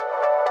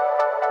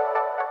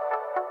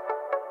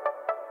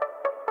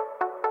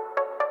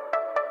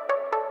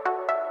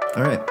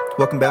All right.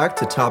 Welcome back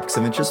to Topics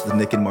of Interest with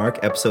Nick and Mark,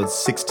 episode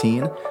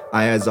 16.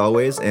 I, as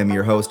always, am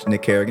your host,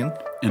 Nick Kerrigan.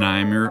 And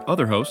I'm your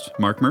other host,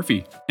 Mark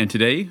Murphy. And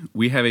today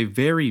we have a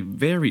very,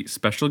 very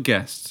special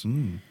guest,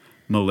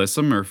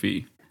 Melissa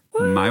Murphy,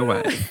 my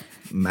wife.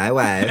 My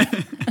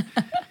wife.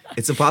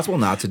 It's impossible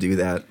not to do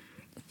that.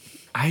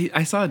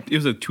 I saw it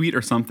was a tweet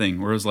or something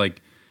where it was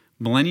like,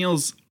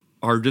 millennials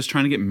are just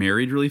trying to get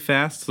married really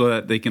fast so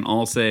that they can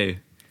all say,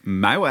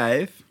 my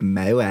wife.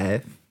 My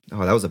wife.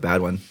 Oh, that was a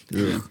bad one.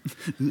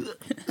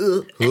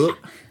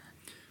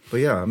 But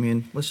yeah, I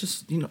mean, let's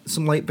just,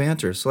 some light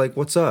banter. So like,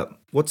 what's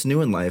up? What's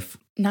new in life?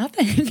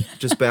 Nothing.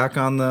 Just back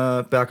on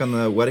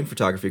the wedding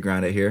photography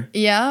grind, I hear.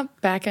 Yeah,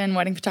 back in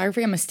wedding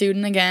photography. I'm a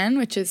student again,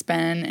 which has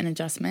been an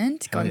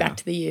adjustment. Going back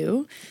to the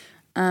U.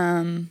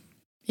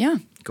 Yeah.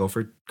 Go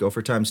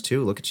for times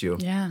two. Look at you.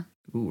 Yeah.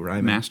 Ooh,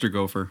 rhyming. Master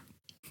gopher.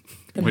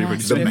 The What did you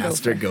The master say?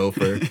 master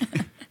gopher.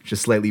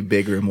 Just slightly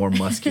bigger and more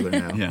muscular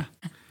now. Yeah.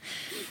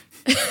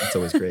 That's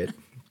always great.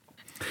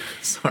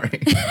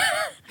 Sorry.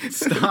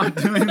 Stop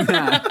doing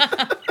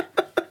that.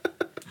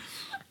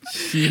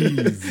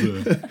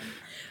 Jeez.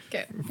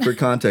 Okay. For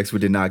context, we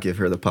did not give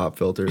her the pop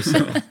filter,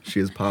 so she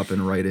is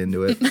popping right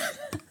into it.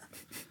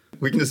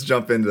 We can just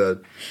jump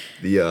into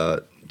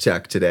the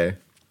tech today.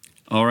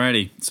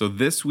 Alrighty. So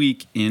this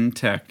week in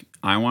tech,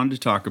 I wanted to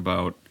talk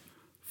about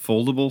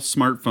foldable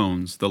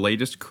smartphones, the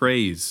latest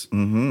craze.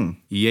 Mm-hmm.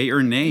 Yay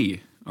or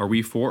nay? Are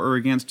we for or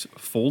against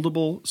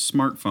foldable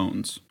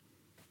smartphones?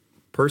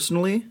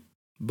 Personally,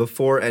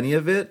 before any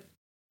of it,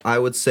 I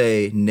would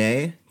say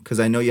nay, because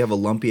I know you have a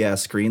lumpy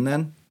ass screen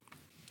then.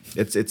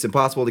 It's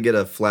impossible to get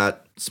a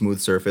flat, smooth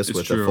surface It's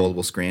with true. a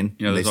foldable screen.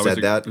 Yeah, They there's always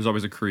said that. There's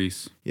always a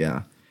crease.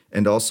 Yeah.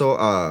 And also,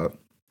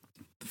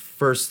 the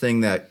first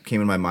thing that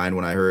came in my mind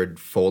when I heard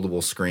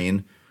foldable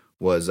screen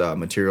was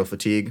material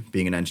fatigue,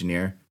 being an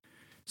engineer.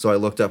 So I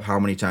looked up how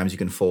many times you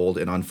can fold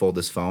and unfold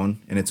this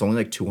phone, and it's only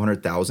like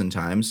 200,000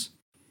 times,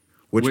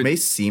 which Wait. may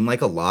seem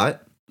like a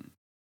lot,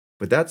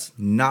 but that's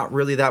not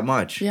really that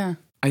much. Yeah.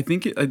 I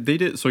think they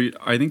did. So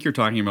I think you're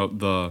talking about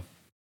the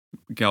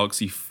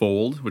Galaxy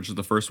Fold, which is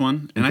the first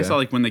one. And I Okay. saw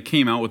like when they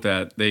came out with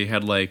that, they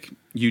had like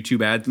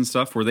YouTube ads and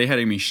stuff where they had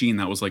a machine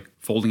that was like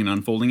folding and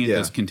unfolding it Yeah.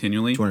 just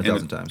continually.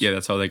 200,000 And times. Yeah,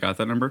 that's how they got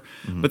that number.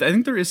 But I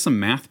think there is some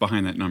math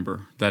behind that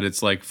number, that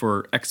it's like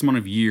for X amount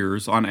of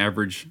years, on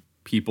average,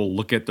 people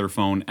look at their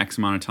phone X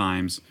amount of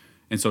times.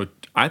 And so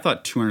I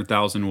thought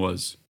 200,000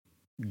 was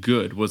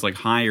good, was like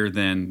higher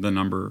than the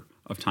number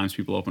of times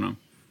people open them.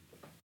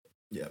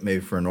 Yeah,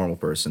 maybe for a normal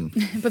person.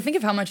 But think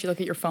of how much you look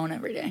at your phone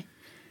every day.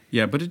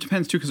 Yeah, but it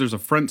depends too, because there's a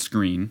front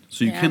screen,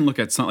 so you Yeah. can look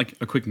at something like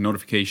a quick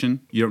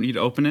notification. You don't need to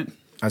open it.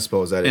 I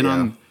suppose that, And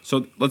yeah.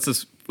 so let's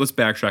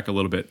backtrack a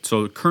little bit.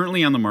 So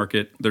currently on the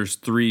market, there's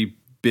 3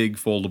 big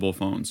foldable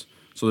phones.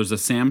 So there's a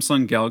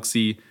Samsung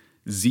Galaxy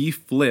Z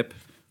Flip,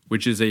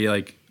 which is a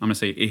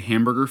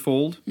hamburger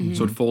fold.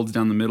 So it folds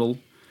down the middle.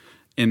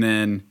 And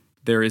then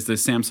there is the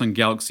Samsung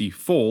Galaxy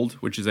Fold,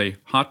 which is a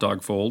hot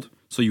dog fold.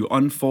 So you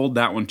unfold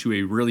that one to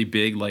a really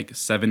big, like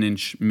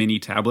 7-inch mini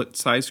tablet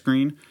size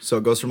screen. So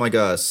it goes from like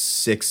a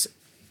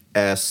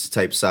 6S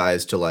type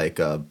size to like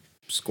a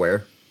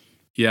square.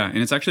 Yeah, and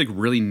it's actually like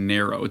really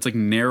narrow. It's like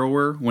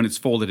narrower when it's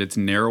folded. It's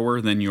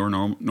narrower than your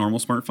normal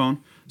smartphone.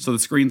 So the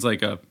screen's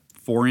like a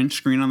 4-inch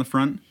screen on the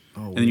front,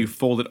 and then you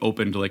fold it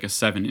open to like a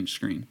 7-inch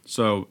screen.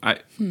 So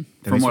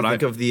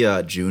Think of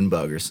the June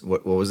bug, or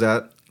what was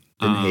that?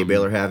 Didn't Hay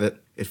Baler have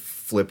it? It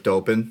flipped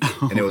open,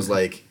 and it was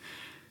like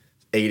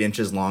 8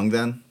 inches long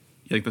then.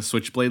 like the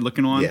switchblade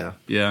looking one. Yeah.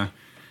 yeah.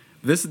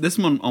 This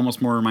one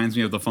almost more reminds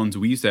me of the phones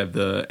we used to have.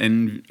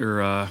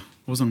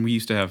 What was one we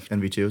used to have?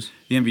 NV2s?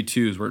 The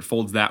NV2s, where it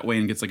folds that way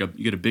and gets you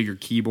get a bigger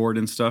keyboard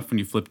and stuff when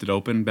you flipped it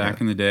open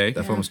back in the day.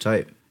 That phone was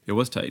tight. It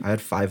was tight. I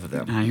had 5 of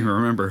them. I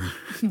remember.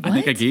 I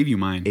think I gave you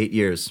mine. 8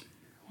 years.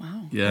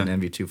 Wow. Yeah. An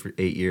NV2 for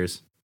 8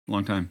 years.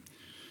 Long time.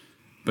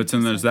 But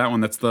then there's that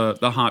one. That's the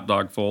hot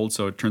dog fold.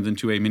 So it turns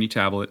into a mini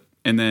tablet.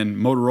 And then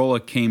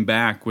Motorola came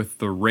back with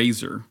the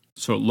Razr.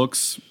 So it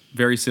looks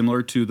very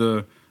similar to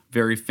the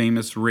very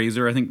famous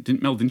Razr. I think,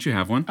 didn't you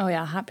have one? Oh,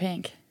 yeah. Hot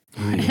pink.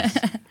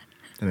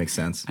 That makes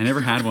sense. I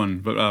never had one,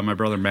 but my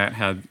brother Matt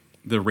had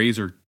the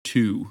Razr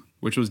 2,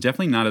 which was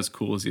definitely not as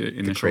cool as the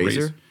initial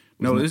Crazer? Razr.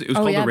 No, it was Oh,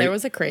 called yeah. the There Razr.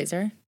 was a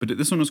Crazer. But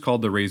this one was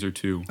called the Razr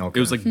 2. Okay.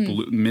 It was like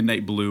blue,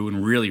 midnight blue, and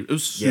it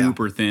was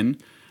super thin,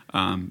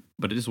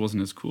 but it just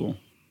wasn't as cool.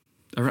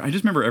 I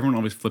just remember everyone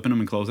always flipping them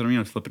and closing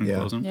them. Flipping and Yeah.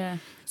 closing. Yeah.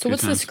 So Good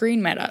what's times. the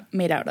screen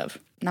made out of?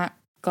 Not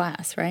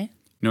glass, right?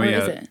 No, Or yeah.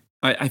 is it?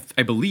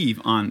 I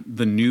believe on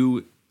the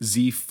new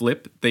Z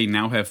Flip, they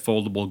now have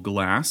foldable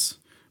glass,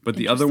 but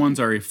the other ones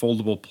are a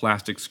foldable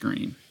plastic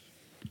screen.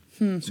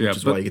 So yeah, Which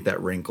is why you get that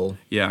wrinkle.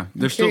 yeah, I'm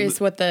they're curious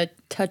what the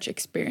touch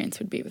experience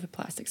would be with a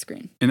plastic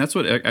screen. and that's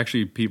what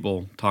actually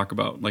people talk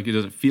about. Like,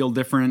 does it feel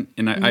different?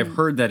 And I've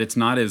heard that it's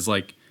not as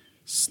like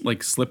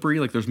slippery.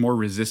 Like, there's more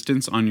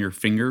resistance on your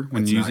finger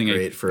when It's you're not using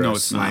great for no, a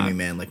it's slimy not.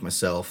 man like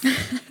myself.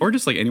 Or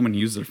just like anyone who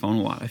uses their phone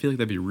a lot. I feel like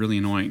that'd be really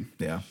annoying.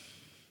 Yeah.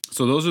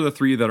 So those are the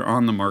 3 that are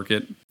on the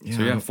market. So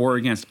Yeah. yeah, 4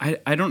 against.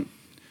 I don't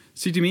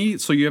see, to me.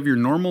 So you have your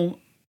normal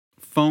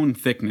phone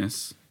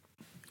thickness,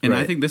 and I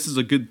Right. think this is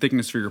a good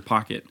thickness for your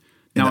pocket.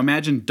 Now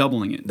imagine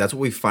doubling it. That's what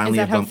we finally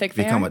that how have thick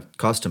they become are?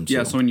 accustomed to.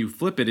 Yeah, so when you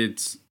flip it,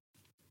 it's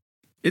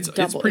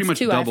Double. pretty It's much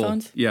two double.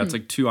 iPhones? Yeah, it's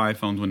like 2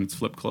 iPhones when it's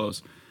flipped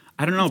close.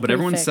 I don't know, but pretty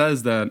everyone thick.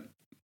 says that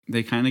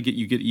they kind of get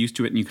used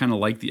to it, and you kind of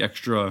like the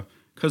extra.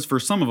 Because for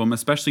some of them,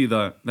 especially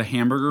the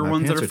hamburger my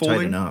ones pants that are tight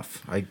folding,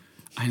 enough.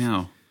 I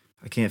know.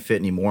 I can't fit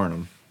any more in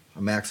them.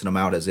 I'm maxing them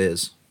out as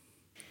is.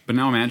 But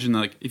now imagine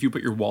like if you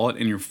put your wallet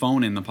and your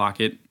phone in the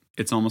pocket,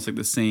 it's almost like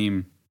the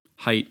same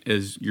height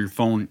as your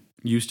phone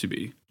used to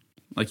be.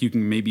 Like you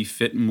can maybe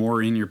fit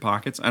more in your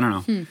pockets. I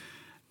don't know.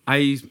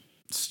 I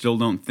still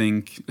don't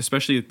think,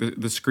 especially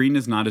the screen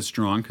is not as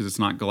strong because it's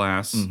not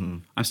glass.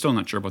 I'm still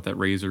not sure about that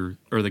Razer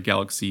or the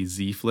Galaxy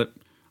Z Flip.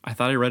 I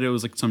thought I read it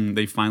was like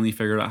they finally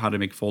figured out how to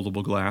make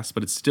foldable glass,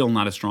 but it's still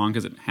not as strong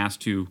because it has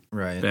to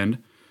bend.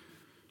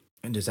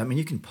 And does that mean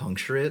you can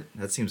puncture it?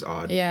 That seems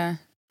odd. Yeah.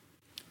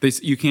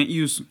 You can't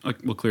use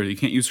clearly you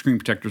can't use screen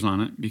protectors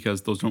on it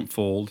because those don't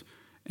fold,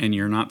 and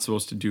you're not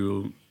supposed to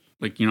do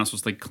you're not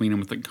supposed to clean them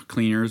with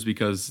cleaners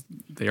because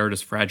they are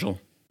just fragile.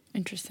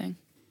 Interesting.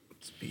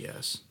 It's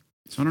BS.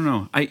 So I don't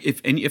know.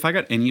 If I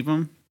got any of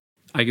them,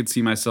 I could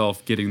see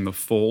myself getting the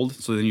fold.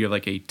 So then you have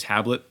like a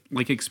tablet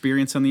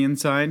experience on the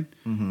inside,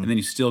 and then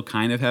you still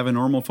kind of have a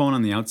normal phone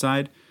on the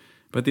outside.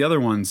 But the other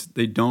ones,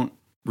 they don't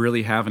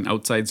really have an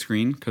outside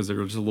screen because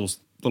they're just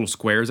little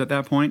squares at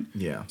that point.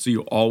 Yeah. So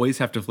you always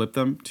have to flip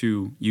them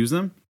to use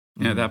them.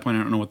 And at that point,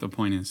 I don't know what the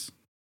point is.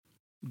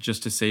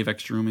 Just to save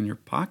extra room in your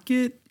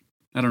pocket?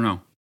 I don't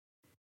know.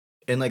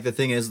 And like the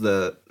thing is,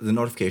 the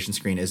notification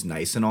screen is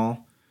nice and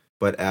all,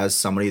 but as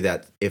somebody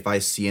that if I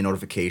see a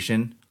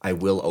notification, I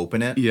will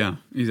open it. Yeah,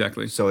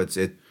 exactly. So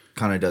it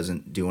kind of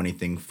doesn't do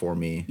anything for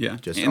me. Yeah.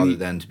 Just And other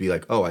than to be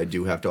like, oh, I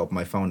do have to open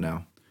my phone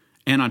now.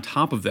 And on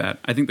top of that,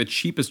 I think the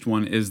cheapest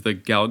one is the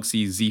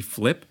Galaxy Z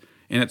Flip,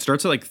 and it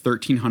starts at like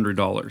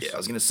 $1,300. Yeah, I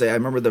was gonna say, I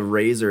remember the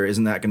Razer.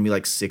 Isn't that gonna be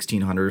like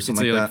 1,600 or It's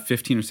something like that?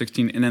 15 or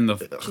 16, and then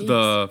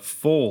the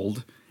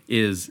Fold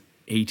is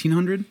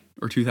 1,800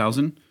 or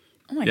 2,000.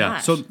 Oh my Yeah.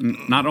 gosh. So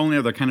not only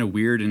are they kind of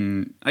weird,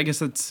 and I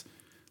guess it's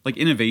like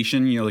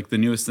innovation. Like the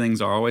newest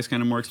things are always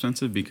kind of more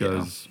expensive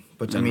because.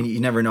 But I mean, you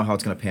never know how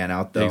it's gonna pan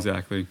out, though.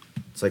 Exactly.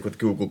 It's like with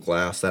Google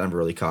Glass, that never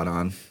really caught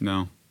on.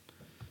 No.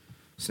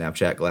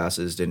 Snapchat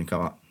glasses didn't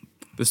come up.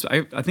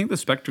 I think the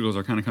spectacles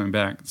are kind of coming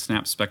back.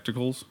 Snap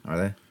spectacles. Are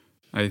they?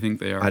 I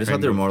think they are. I just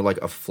thought they were more like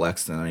a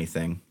flex than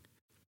anything.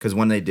 Because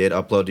when they did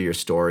upload to your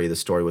story, the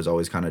story was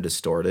always kind of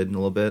distorted a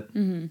little bit.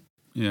 Mm-hmm.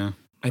 Yeah.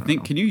 I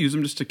think, can you use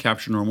them just to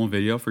capture normal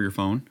video for your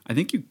phone? I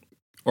think you,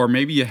 or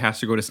maybe it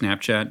has to go to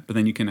Snapchat, but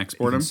then you can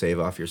export You can them. save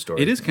off your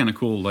story. It is kind of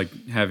cool, like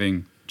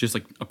having just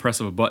like a press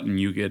of a button,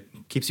 you get,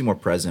 Keeps you more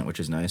present, which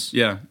is nice.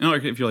 yeah.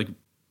 Like if you're like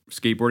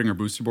skateboarding or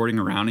booster boarding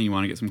around and you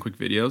want to get some quick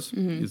videos,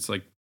 it's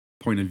like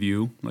point of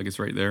view, like it's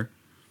right there.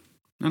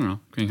 I don't know.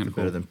 Kind of cool.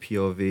 Better than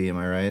POV, am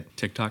I right?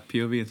 TikTok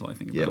POV, that's all I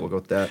think about. Yeah, we'll go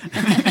with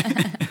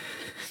that.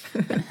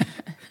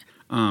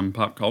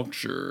 Pop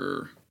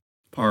culture.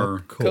 Our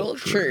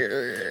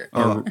Culture.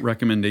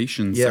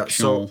 recommendations Yeah,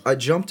 sectional. so I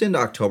jumped into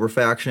October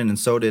Faction, and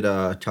so did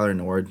Tyler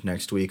Nord,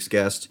 next week's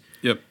guest.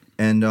 Yep.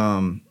 And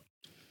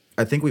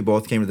I think we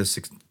both came to the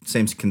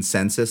same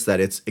consensus that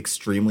it's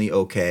extremely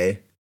okay.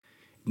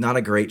 Not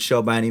a great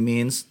show by any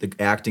means. The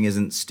acting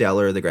isn't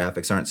stellar. The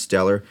graphics aren't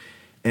stellar.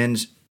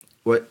 And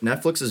what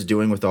Netflix is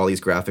doing with all these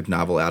graphic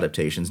novel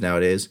adaptations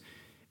nowadays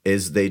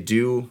is they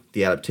do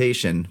the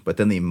adaptation, but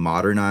then they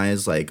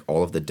modernize like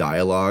all of the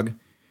dialogue,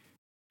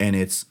 and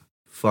it's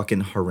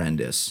fucking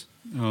horrendous.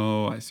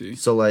 Oh, I see.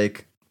 So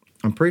like,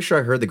 I'm pretty sure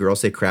I heard the girl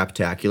say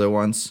craptacular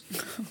once.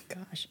 Oh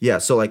gosh. Yeah,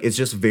 so like it's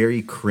just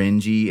very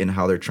cringy in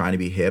how they're trying to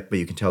be hip, but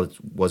you can tell it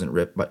wasn't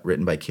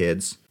written by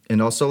kids.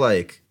 And also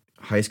like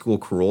high school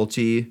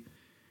cruelty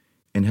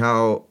and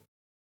how,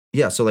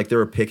 yeah, so like they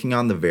were picking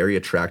on the very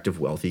attractive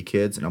wealthy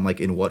kids, and I'm like,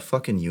 in what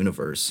fucking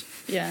universe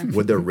Yeah.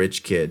 would the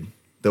rich kid,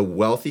 the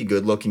wealthy,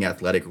 good-looking,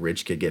 athletic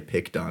rich kid get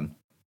picked on?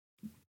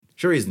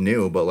 Sure, he's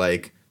new, but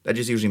like that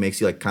just usually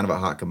makes you like kind of a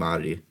hot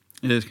commodity.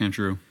 It is kind of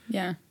true.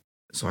 Yeah.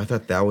 So I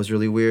thought that was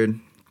really weird.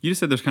 You just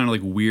said there's kind of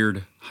like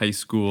weird high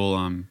school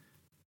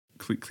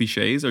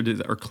cliches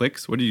or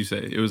clicks. What did you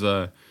say? It was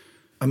I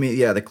mean,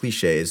 yeah, the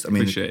cliches. I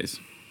mean, cliches.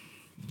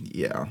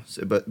 yeah,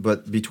 so,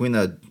 but between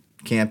the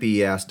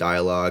campy ass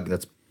dialogue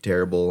that's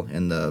terrible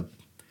and the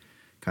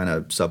kind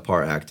of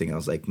subpar acting, I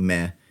was like,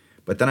 meh.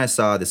 But then I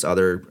saw this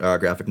other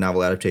graphic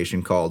novel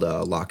adaptation called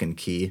Lock and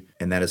Key,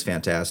 and that is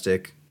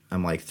fantastic.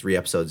 I'm like 3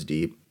 episodes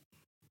deep.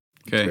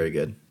 Okay. It's very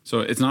good. So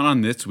it's not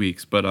on this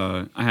week's, but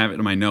I have it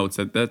in my notes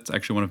that's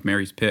actually one of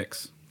Mary's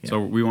picks. So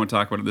we won't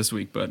talk about it this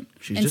week, but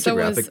She's And just so a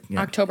graphic. was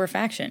Yeah. October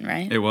Faction,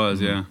 right? it was,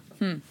 yeah.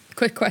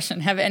 Quick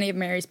question: have any of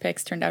Mary's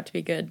picks turned out to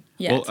be good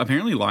yet? Well,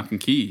 apparently Lock and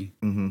Key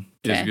is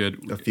Okay.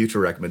 good. A future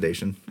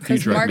recommendation.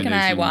 Because huge Mark and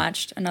I recommendation.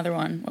 watched another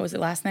one. What was it,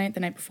 last night?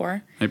 The night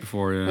before? Night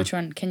before, yeah. Which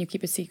one? Can You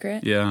Keep a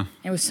Secret? Yeah.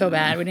 It was so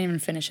bad. We didn't even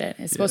finish it.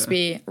 It's supposed to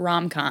be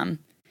rom-com.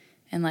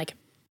 And like,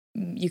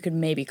 you could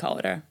maybe call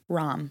it a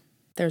rom.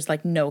 there's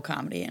like no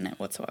comedy in it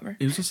whatsoever.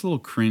 It was just a little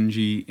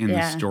cringy, and the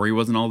Yeah. story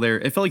wasn't all there.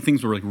 It felt like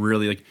things were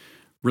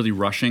really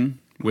rushing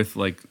with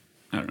like,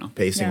 I don't know.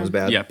 Pacing Yeah. was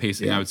bad. Yeah,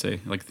 pacing, I would say.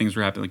 Like things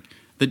were happening. Like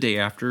the day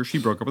after she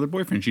broke up with her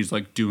boyfriend, she's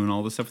like doing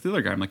all this stuff with the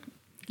other guy. I'm like,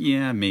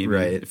 yeah, maybe.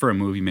 Right. For a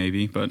movie,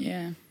 maybe, but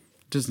Yeah. it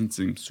doesn't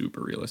seem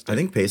super realistic. I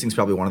think pacing's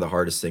probably one of the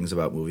hardest things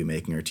about movie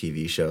making or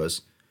TV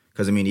shows.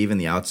 Because, I mean, even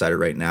The Outsider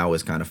right now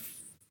is kind of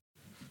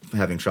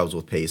having troubles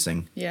with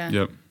pacing. Yeah.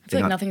 Yep. I feel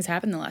like not- nothing's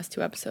happened in the last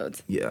 2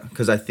 episodes. Yeah,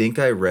 because I think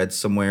I read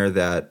somewhere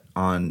that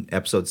on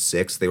episode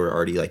 6, they were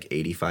already like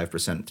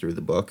 85% through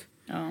the book.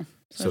 Oh.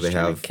 So it's they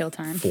trying to have kill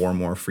time. 4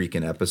 more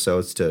freaking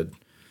episodes to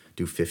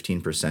do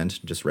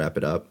 15%, just wrap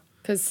it up.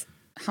 Because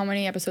how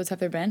many episodes have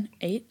there been?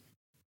 8?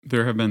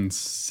 There have been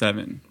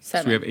 7.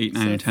 7. So we have 8,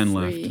 9, and 10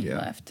 left. 3 Yeah.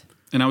 left.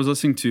 And I was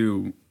listening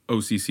to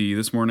OCC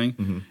this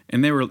morning,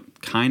 and they were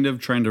kind of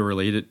trying to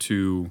relate it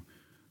to.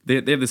 They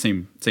have the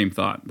same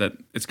thought that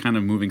it's kind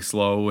of moving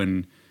slow,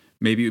 and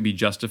maybe it would be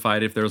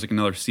justified if there was like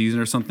another season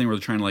or something where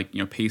they're trying to like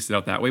pace it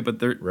out that way. But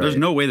there's Right.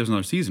 no way there's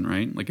another season,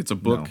 right? Like it's a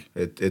book.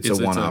 No, it's a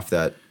one-off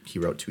that he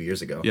wrote 2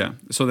 years ago. Yeah.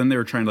 So then they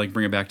were trying to like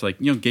bring it back to like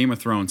Game of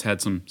Thrones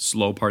had some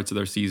slow parts of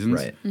their seasons,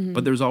 Right.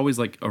 But there's always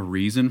like a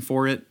reason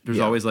for it. There's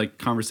Yeah. always like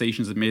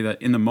conversations that made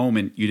that in the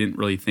moment you didn't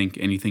really think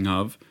anything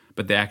of,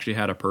 but they actually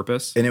had a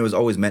purpose. And it was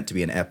always meant to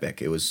be an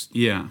epic. It was,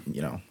 Yeah.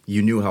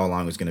 you knew how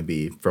long it was going to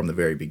be from the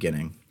very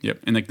beginning. Yep.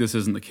 And like this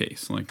isn't the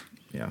case. Like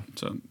Yeah.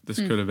 so this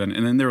could have been.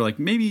 And then they were like,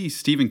 maybe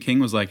Stephen King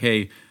was like,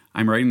 hey,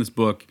 I'm writing this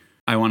book.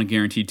 I want to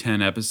guarantee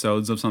 10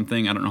 episodes of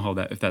something. I don't know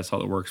if that's how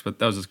it works, but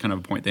that was just kind of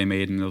a point they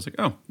made. And I was like,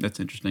 oh, that's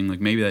interesting.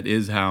 Like maybe that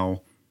is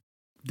how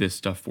this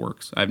stuff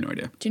works. I have no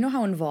idea. Do you know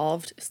how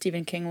involved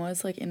Stephen King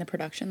was like in the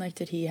production? Like,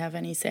 did he have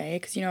any say?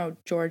 Because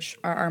George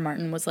R.R.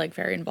 Martin was like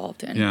very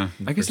involved in. Yeah.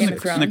 I guess Game in of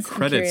the Thrones, I'm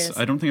credits, curious.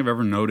 I don't think I've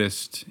ever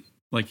noticed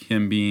like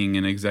him being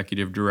an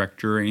executive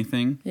director or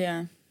anything.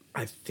 Yeah.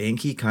 I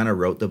think he kind of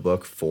wrote the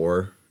book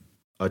for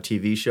a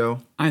TV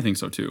show. I think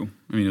so too.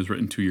 I mean, it was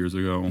written 2 years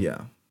ago.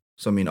 Yeah.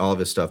 So, I mean, all of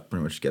his stuff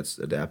pretty much gets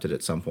adapted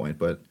at some point,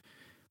 but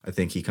I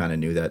think he kind of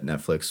knew that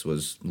Netflix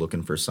was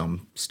looking for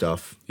some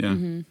stuff. Yeah.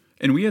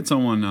 And we had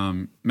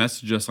someone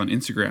message us on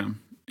Instagram,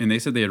 and they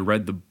said they had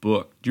read the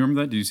book. Do you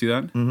remember that? Did you see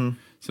that? Mm-hmm.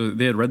 So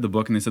they had read the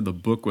book, and they said the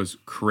book was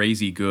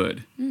crazy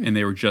good, and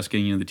they were just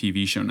getting into the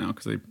TV show now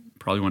because they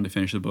probably wanted to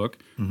finish the book.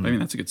 I mean,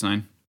 that's a good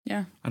sign.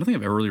 Yeah. I don't think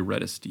I've ever really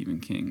read a Stephen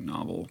King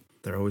novel.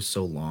 They're always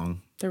so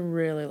long. They're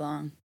really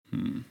long.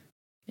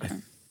 Yeah.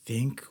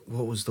 Think,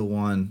 what was the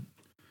one?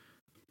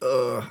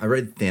 I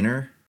read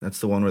Thinner. That's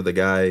the one where the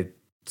guy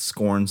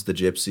scorns the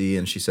gypsy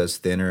and she says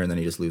thinner, and then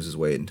he just loses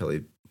weight until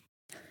he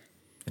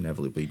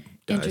inevitably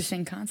dies.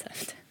 Interesting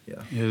concept.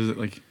 Yeah.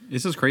 Yeah,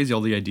 it's just crazy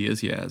all the ideas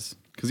he has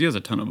because he has a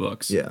ton of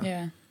books. Yeah.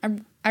 Yeah.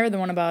 I read the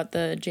one about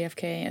the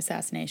JFK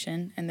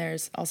assassination, and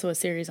there's also a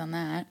series on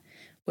that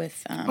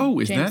with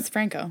Is James that-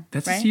 Franco.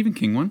 That's right? a Stephen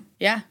King one?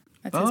 Yeah.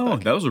 That's his Oh,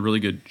 book. that was a really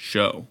good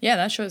show. Yeah,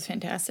 that show is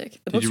fantastic.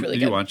 The book's really Did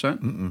good. you watch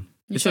that? You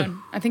It's a- should.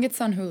 I think it's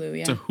on Hulu.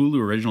 Yeah. It's a Hulu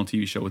original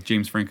TV show with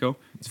James Franco.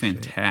 It's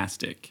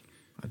fantastic.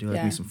 I do like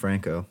Yeah. me some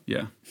Franco.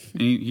 Yeah,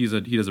 and he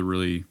does a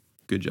really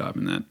good job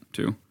in that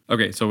too.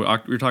 Okay, so we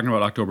were talking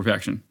about October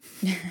Faction.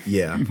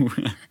 Yeah.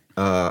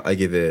 I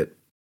give it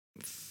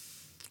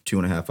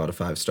 2.5 out of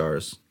 5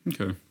 stars.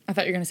 Okay, I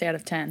thought you were gonna say out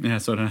of 10. yeah.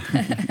 So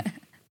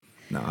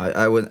No,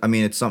 I would. I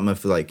mean, it's something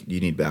if like you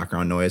need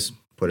background noise,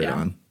 put it Yeah.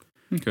 on.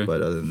 okay.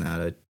 But other than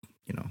that,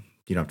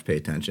 you don't have to pay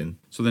attention.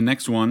 So the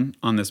next one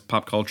on this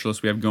pop culture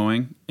list we have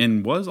going,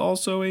 and was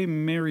also a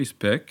Mary's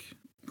pick,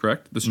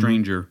 correct? The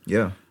Stranger.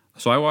 Yeah.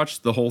 So I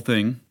watched the whole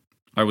thing.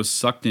 I was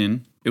sucked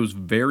in. It was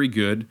very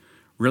good,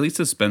 really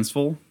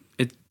suspenseful.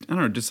 It I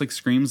don't know, just like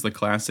screams the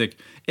classic.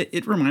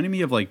 It reminded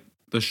me of like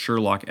the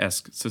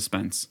Sherlock-esque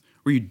suspense,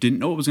 where you didn't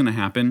know what was going to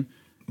happen,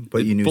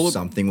 But you knew full of-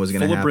 something was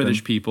going to full happen. of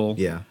British people.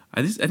 Yeah.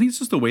 I think it's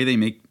just the way they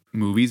make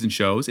movies and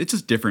shows. It's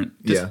just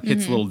different. Just Yeah.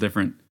 hits a little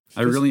different.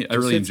 I Just really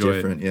hits enjoy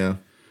different, it. Yeah.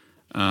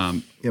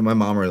 Yeah, my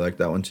mom really liked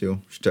that one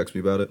too. She texted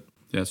me about it.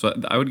 Yeah, so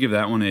I would give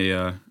that one a.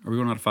 Are we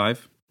going out of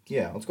 5?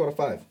 Yeah, let's go to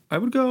 5. I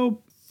would go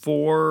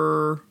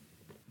 4.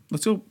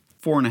 Let's go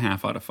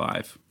 4.5 out of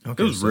 5.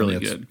 Okay, it was so really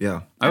that's- good.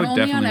 Yeah. I would I'm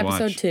only definitely on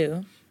episode watch.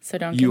 2, so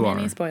don't give You me are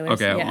any spoilers.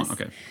 okay. Yes.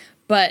 Okay.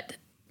 But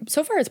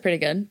so far, it's pretty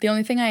good. The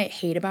only thing I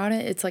hate about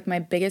it, it's like my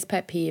biggest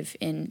pet peeve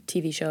in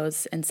TV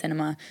shows and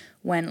cinema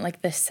when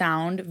like the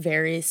sound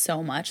varies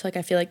so much. Like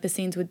I feel like the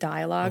scenes with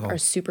dialogue are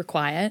super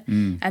quiet,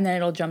 and then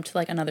it'll jump to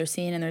like another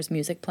scene and there's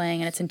music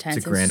playing and it's intense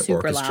It's a grand and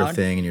super orchestra loud.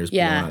 thing, and you're just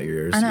Yeah, blowing out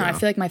your ears. I know. I Yeah.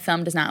 feel like my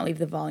thumb does not leave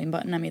the volume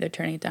button. I'm either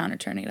turning it down or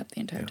turning it up the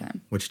entire time.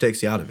 Which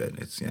takes you out of it.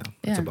 It's it's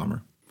Yeah. a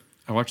bummer.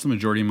 I watched the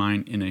majority of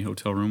mine in a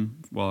hotel room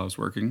while I was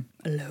working.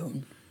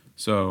 Alone.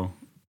 So,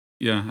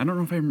 yeah, I don't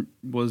know if I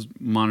was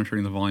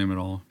monitoring the volume at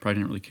all. Probably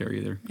didn't really care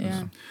either.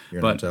 Yeah. You're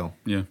in But a hotel.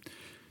 yeah,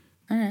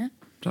 All right.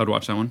 so I'd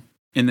watch that one.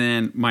 And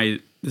then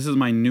this is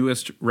my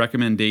newest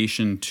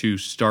recommendation to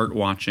start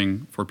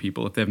watching for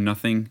people if they have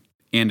nothing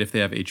and if they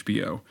have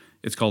HBO.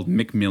 It's called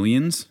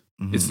McMillions.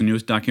 It's the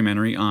newest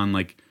documentary on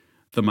like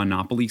the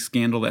Monopoly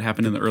scandal that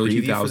happened in the early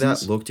Preview 2000s. for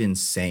that looked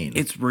insane.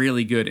 It's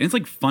really good. And it's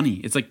like funny.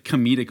 It's like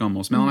comedic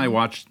almost. Mel and I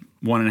watched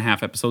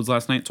 1.5 episodes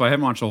last night, so I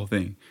haven't watched the whole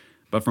thing.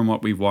 But from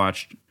what we've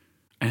watched,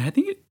 and I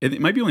think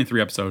it might be only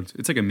 3 episodes.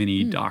 It's like a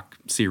mini doc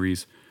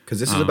series. Because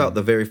this is about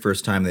the very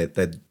first time that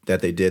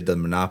they did the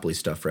Monopoly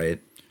stuff, right?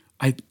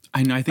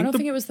 I know. I I don't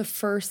think it was the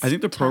first. I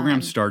think the program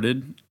time.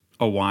 started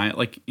a while,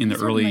 like in the It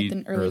started early, in,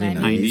 like, the early 90s.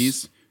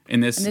 90s.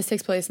 And this, And this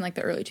takes place in like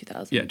the early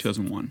 2000s. yeah,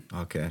 2001.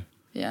 Okay.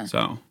 Yeah.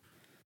 So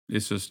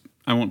it's just,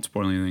 I won't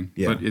spoil anything.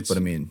 Yeah, but it's I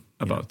mean,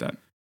 about that.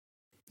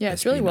 Yeah,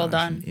 it's really well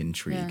espionage done. and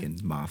intrigue Yeah.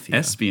 and mafia.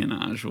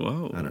 Espionage.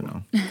 Whoa. I don't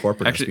know.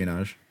 Corporate Actually-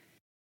 espionage.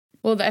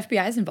 Well, the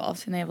FBI is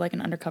involved and they have like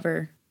an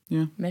undercover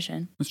Yeah,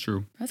 mission. that's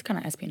true. That's kind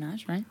of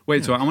espionage, right?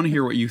 Wait, so I want to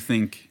hear what you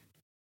think.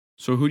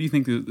 So who do you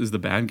think is the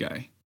bad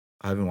guy?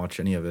 I haven't watched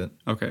any of it.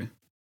 Okay.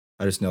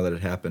 I just know that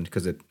it happened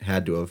because it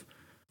had to have.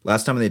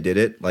 Last time they did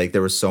it, like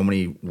there were so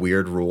many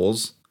weird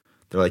rules.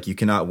 They're like, you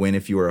cannot win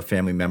if you are a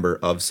family member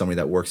of somebody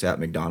that works at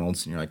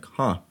McDonald's. And you're like,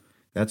 huh,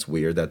 that's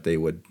weird that they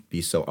would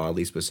be so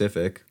oddly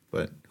specific.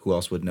 But who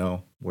else would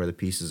know where the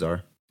pieces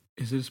are?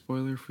 Is it a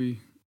spoiler if we?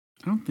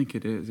 I don't think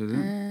it is it?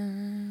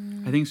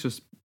 I think it's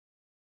just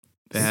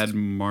bad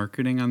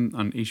marketing on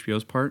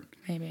HBO's part.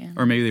 Maybe.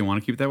 Or maybe they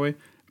want to keep it that way.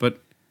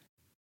 But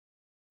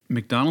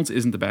McDonald's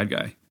isn't the bad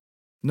guy.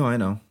 No, I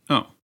know.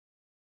 Oh,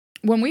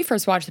 When we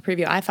first watched the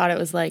preview, I thought it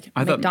was like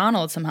I thought-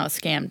 McDonald's somehow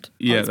scammed. all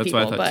yeah, these that's people,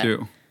 what I thought but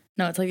too.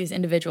 No, it's like these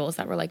individuals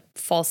that were like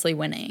falsely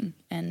winning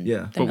and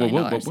Yeah. the $1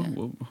 million.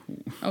 Whoa.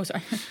 Oh,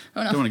 sorry.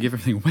 Oh Don't no. want to give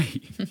everything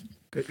away.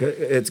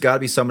 It's got to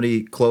be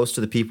somebody close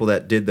to the people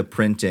that did the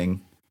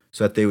printing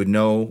so that they would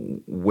know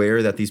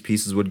where that these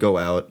pieces would go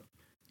out.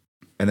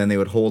 And then they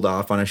would hold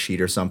off on a sheet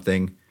or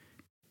something.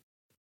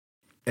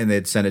 And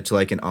they'd send it to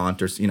like an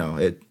aunt or,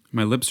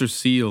 My lips are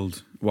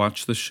sealed.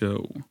 Watch the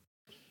show.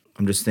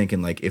 I'm just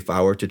thinking like if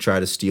I were to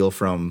try to steal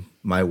from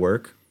my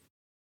work,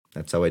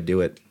 that's how I'd do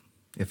it.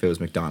 If it was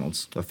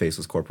McDonald's, a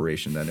faceless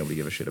corporation that nobody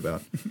give a shit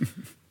about.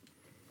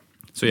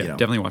 So yeah, You know.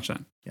 definitely watch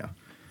that. Yeah.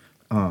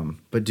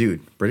 But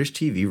dude, British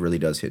TV really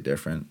does hit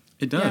different.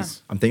 It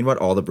does. I'm thinking about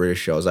all the British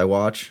shows I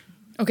watch.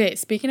 Okay,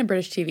 speaking of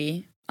British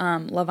TV,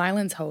 Love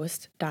Island's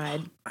host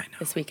died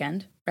this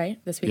weekend, right?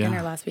 This weekend Yeah.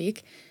 or last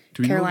week.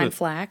 Do we know Caroline that-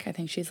 Flack, I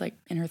think she's like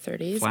in her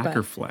 30s. Flack but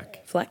or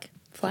Fleck? Fleck?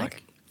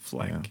 Fleck.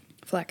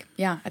 Fleck.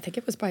 Yeah, I think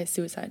it was by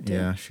suicide too.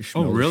 Yeah, she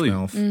Oh, really?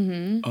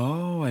 Mm-hmm.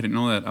 Oh, I didn't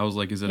know that. I was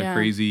like, is it a Yeah.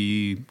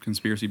 crazy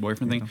conspiracy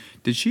boyfriend thing?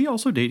 Did she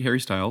also date Harry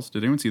Styles?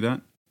 Did anyone see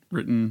that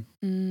written?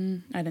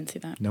 I didn't see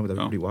that. No, but that'd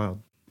be Oh. pretty wild.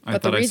 I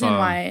But the thought reason I saw.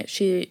 why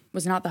she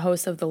was not the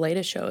host of the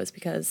latest show is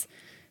because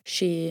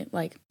she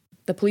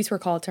the police were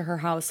called to her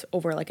house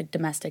over like a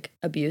domestic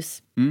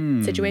abuse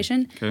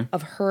situation okay.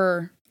 of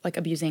her like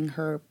abusing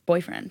her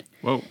boyfriend.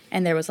 Whoa.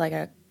 And there was like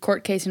a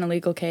court case and a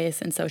legal case,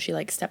 and so she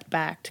like stepped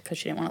back because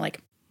she didn't want to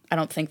like. I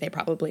don't think they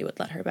probably would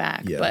let her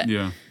back. Yeah. But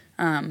Yeah.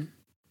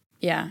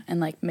 yeah, and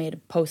like made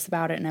posts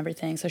about it and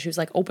everything. So she was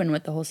like open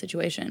with the whole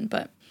situation.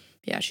 But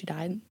yeah, she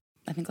died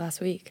I think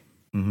last week,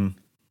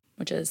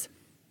 which is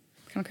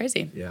kind of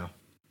crazy. Yeah.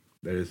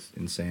 That is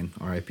insane.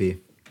 R.I.P.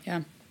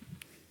 Yeah.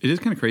 It is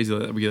kind of crazy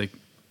that we like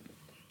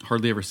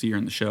hardly ever see her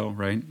in the show,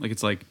 right? Like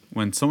it's like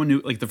when someone new,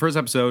 like the first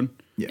episode,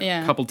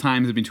 Yeah. a couple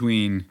times in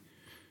between,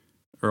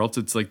 or else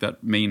it's like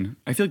that main.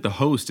 I feel like the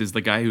host is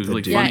the guy who's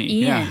really dude. Yeah, funny.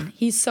 Ian.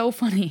 He's so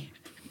funny.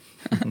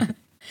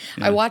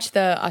 I watched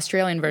the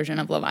Australian version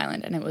of Love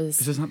Island, and it was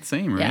It's just not the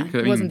same, right? yeah, 'Cause, I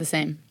it mean, wasn't the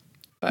same.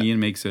 But Ian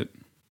makes it.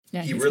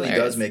 yeah, He he's really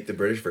hilarious. does make the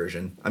British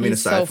version. I mean, He's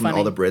aside so from all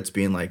funny. the Brits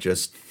being like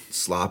just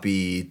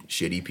sloppy,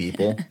 shitty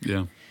people.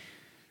 Yeah.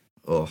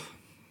 Oh,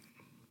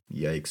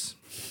 yikes.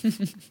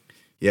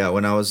 Yeah,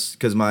 when I was,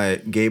 because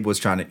Gabe was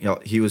trying to,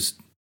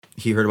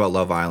 he heard about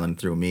Love Island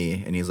through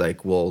me, and he's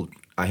like, well,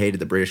 I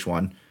hated the British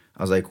one.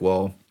 I was like,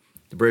 well,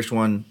 the British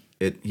one,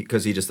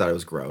 because he just thought it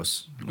was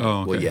gross. I'm like, Oh,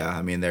 okay. Well, yeah,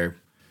 I mean,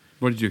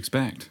 What did you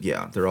expect?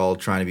 they're all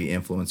trying to be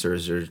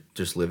influencers or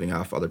just living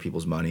off other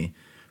people's money,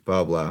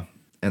 blah, blah.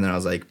 And then I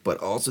was like, but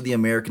also the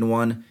American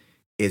one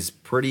is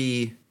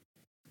pretty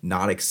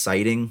not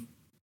exciting.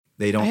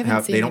 They don't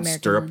haven't seen they the don't American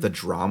stir up one. the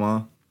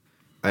drama.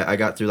 I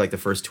got through like the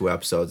first 2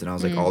 episodes and I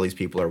was like, all these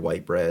people are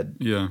white bread.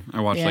 Yeah,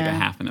 I watched like a Yeah.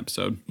 half an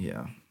episode.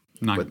 Yeah.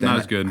 Not But then not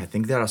as good. I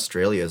think that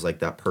Australia is like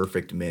that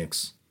perfect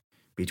mix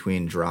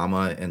between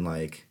drama and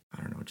like,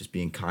 I don't know, just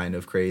being kind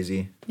of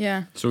crazy.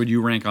 Yeah, So would you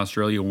rank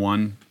Australia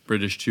 1,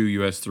 British 2,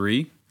 US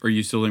 3? Or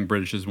you still think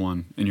British is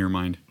 1 in your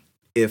mind?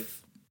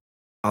 If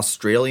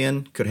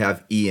Australian could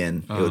have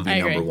Ian, it would be I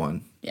number agree.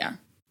 1. yeah,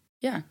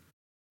 yeah.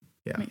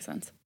 Yeah. Makes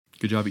sense.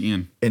 Good job,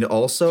 Ian. And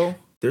also,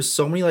 there's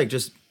so many like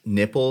just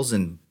nipples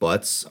and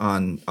butts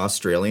on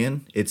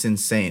Australian. It's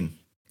insane.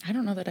 I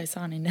don't know that I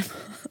saw any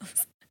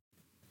nipples.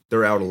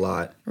 They're out a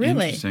lot.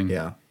 Really? Interesting.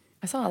 Yeah.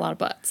 I saw a lot of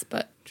butts,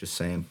 but Just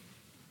saying.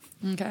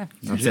 okay.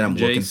 Not saying I'm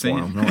Jay looking for saying-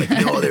 him. I'm like,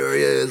 there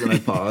he is. And I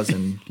pause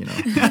and,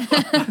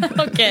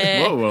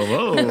 Okay.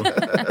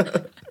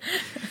 Whoa.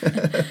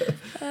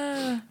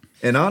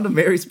 And on to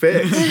Mary's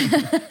picks.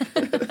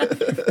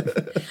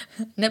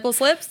 Nipple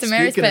slips to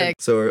Mary's Speaking of-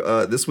 pick.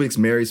 So this week's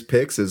Mary's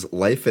picks is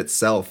Life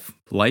Itself.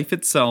 Life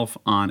Itself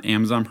on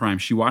Amazon Prime.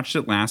 She watched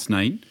it last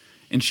night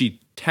and she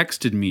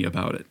texted me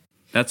about it.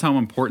 That's how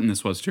important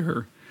this was to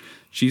her.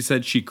 She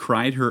said she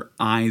cried her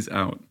eyes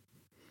out.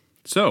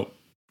 So,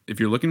 if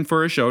you're looking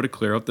for a show to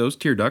clear out those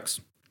tear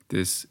ducts,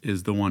 this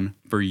is the one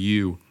for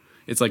you.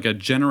 It's like a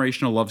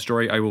generational love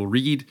story. I will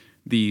read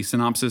the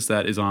synopsis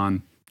that is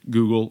on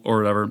Google or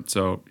whatever.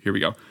 So here we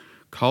go.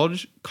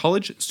 College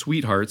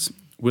sweethearts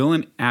Will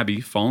and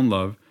Abby fall in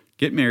love,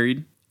 get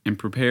married, and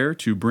prepare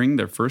to bring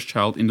their first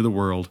child into the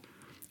world.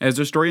 As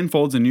their story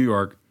unfolds in New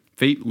York,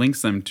 fate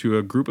links them to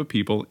a group of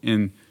people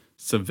in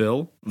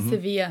Seville.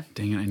 Sevilla.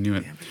 Dang it, I knew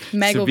it.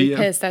 Meg will be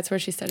Sevilla- pissed. That's where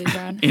she studied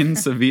abroad. in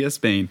Sevilla,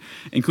 Spain,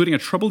 including a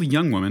troubled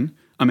young woman,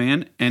 a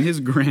man and his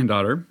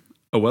granddaughter,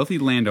 a wealthy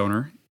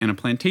landowner, and a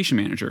plantation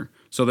manager.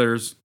 So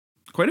there's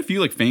quite a few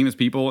like famous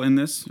people in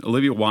this.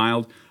 Olivia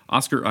Wilde,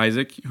 Oscar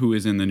Isaac, who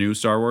is in the new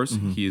Star Wars.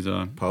 He's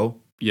Poe.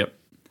 Yep.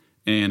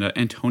 And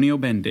Antonio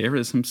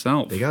Banderas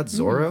himself. They got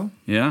Zorro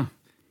Yeah.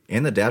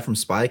 and the dad from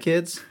Spy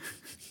Kids.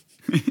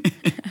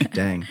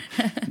 Dang.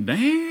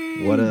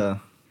 Dang. What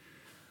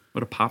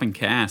a popping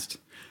cast.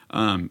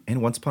 and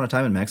Once Upon a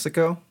Time in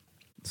Mexico.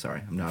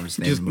 Sorry, I'm just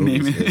naming Just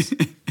movies. name it.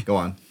 'Cause- Go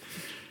on.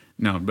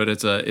 No, but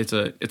it's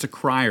a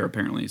crier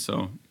apparently.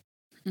 So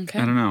Okay.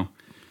 I don't know.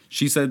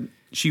 She said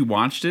she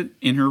watched it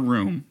in her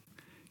room,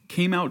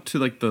 came out to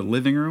like the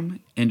living room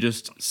and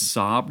just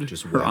sobbed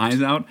Just her wept.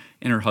 eyes out.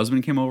 And her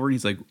husband came over and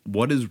he's like,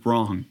 "What is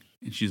wrong?"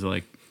 And she's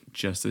like,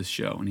 "Just this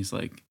show." And he's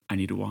like, "I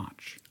need to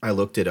watch." I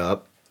looked it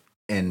up,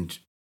 and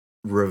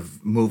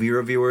movie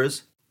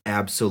reviewers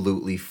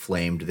absolutely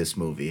flamed this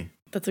movie.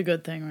 That's a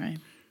good thing, right?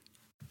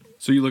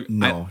 So you look.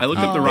 No, I looked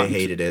up the they Rotten.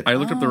 hated it. I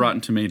looked up the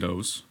Rotten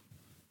Tomatoes.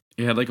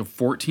 It had like a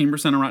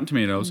 14% on Rotten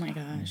Tomatoes. Oh my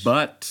gosh.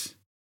 But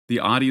the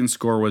audience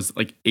score was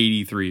like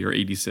 83 or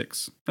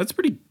 86. That's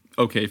pretty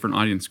okay for an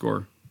audience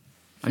score.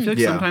 I feel like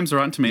Yeah. sometimes the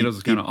Rotten Tomatoes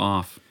is kind of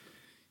off.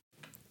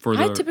 For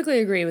I the, typically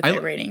agree with I-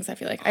 their ratings. I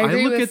feel like I I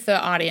agree look with at-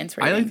 the audience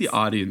I ratings. like the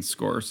audience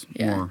scores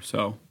Yeah. more.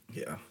 So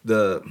Yeah,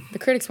 The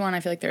critics one. I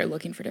feel like they're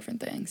looking for different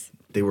things.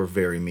 they were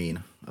very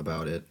mean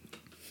about it.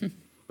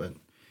 But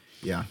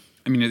yeah,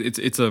 I mean,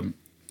 it's a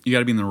you got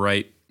to be in the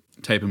right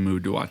type of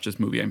mood to watch this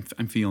movie.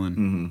 I'm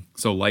feeling.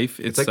 So life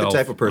it's itself. like the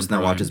type of person on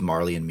that Prime. watches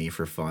Marley and Me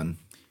for fun.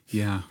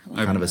 Yeah,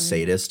 Kind of a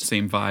sadist.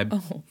 same vibe.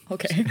 Oh,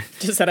 okay.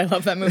 Just said I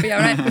love that movie. All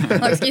right.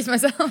 I'll excuse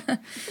myself.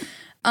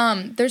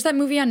 There's that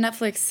movie on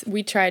Netflix.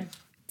 We tried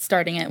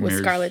starting it with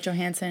Marriage- Scarlett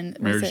Johansson. What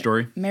is Marriage it?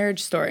 Story?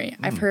 Marriage Story.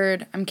 I've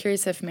heard. I'm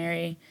curious if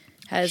Mary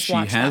has She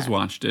watched has that.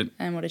 watched it.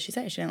 And what did she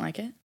say? She didn't like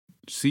it?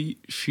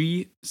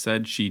 She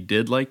said she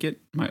did like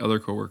it. My other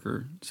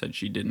coworker said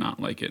she did not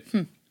like it.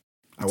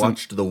 I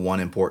watched the one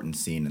important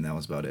scene, and that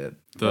was about it.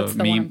 The What's the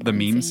one meme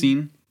important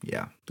scene,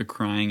 Yeah, the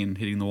crying and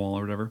hitting the wall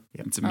or whatever.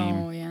 Yep. It's a meme.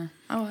 Oh, yeah.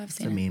 Oh, I've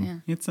seen a it. meme.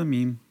 Yeah. It's a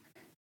meme.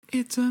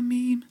 It's a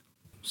meme.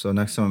 so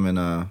next time I'm in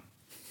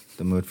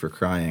the mood for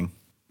crying,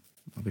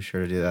 I'll be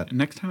sure to do that.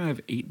 Next time I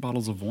have 8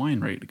 bottles of wine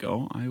ready to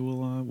go, I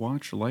will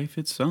watch Life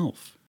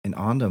Itself. And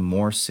on to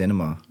more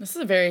cinema. This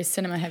is a very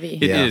cinema heavy.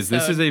 It is.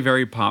 This is a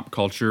very pop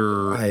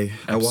culture I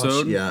watch,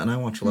 episode. yeah, and I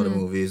watch a lot of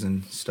movies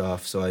and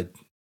stuff, so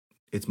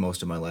it's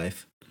most of my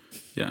life.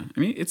 Yeah, I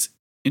mean it's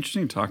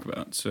interesting to talk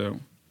about. So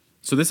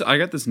this I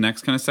got this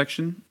next kind of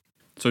section.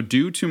 So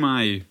due to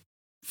my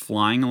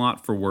flying a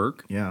lot for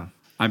work, Yeah,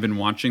 I've been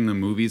watching the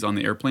movies on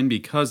the airplane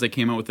because they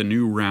came out with a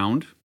new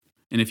round.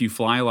 And if you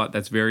fly a lot,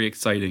 that's very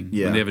exciting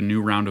Yeah. when they have a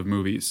new round of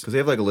movies. because they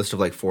have like a list of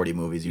like 40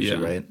 movies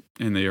usually, right?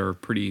 And they are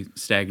pretty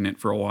stagnant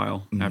for a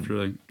while after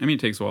they. I mean, it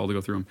takes a while to go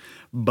through them,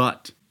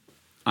 but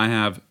I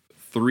have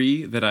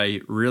 3 that I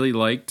really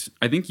liked.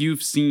 I think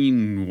you've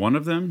seen one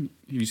of them.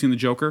 Have you seen The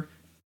Joker?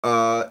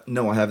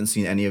 No, I haven't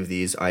seen any of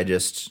these. I read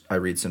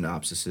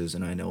synopsises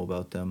and I know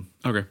about them.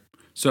 Okay,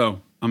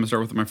 so I'm gonna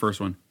start with my first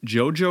one.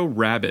 Jojo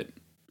Rabbit,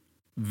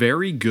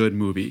 very good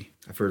movie.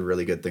 I've heard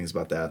really good things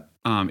about that.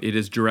 It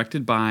is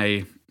directed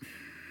by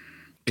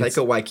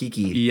Taika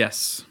Waititi.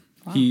 yes,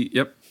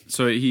 yep.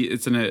 So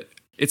it's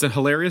a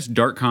hilarious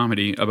dark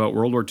comedy about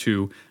World War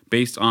II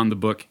based on the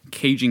book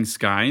Caging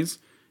Skies,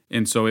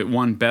 and so it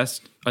won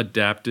Best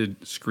Adapted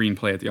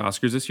Screenplay at the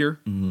Oscars this year.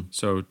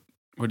 So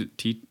what did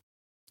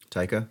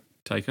Taika?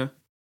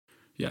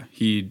 Yeah,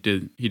 he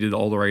did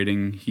all the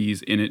writing.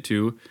 He's in it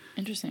too.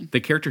 Interesting. The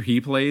character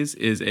he plays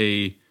is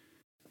a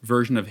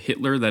version of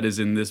Hitler that is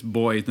in this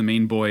boy, the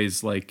main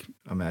boy's like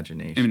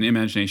Imagination.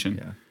 imagination.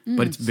 Yeah.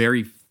 But it's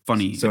very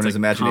funny. So in It's, his like,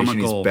 imagination,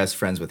 comical. he's best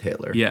friends with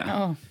Hitler. Yeah,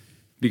 Oh,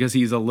 because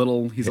he's a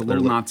little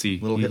Nazi,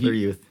 little Hitler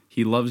youth.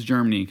 He loves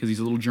Germany because he's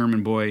a little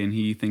German boy and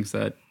he thinks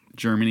that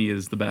Germany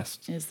is the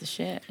best. is the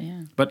shit.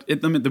 Yeah. But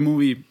the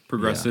movie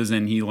progresses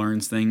and he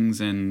learns things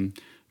and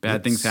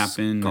bad things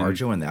happen. and-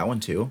 ScarJo in that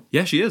one too.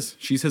 yeah, she is.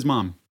 She's his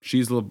mom.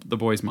 She's the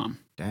boy's mom.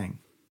 Dang.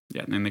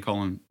 Yeah, and they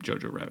call him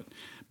Jojo Rabbit.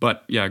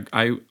 But yeah,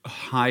 I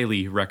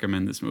highly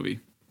recommend this movie.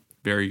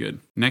 Very good.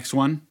 Next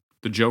one,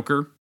 The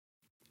Joker.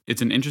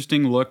 It's an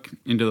interesting look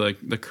into like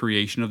the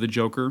creation of the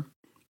Joker.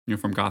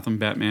 From Gotham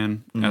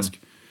Batman-esque.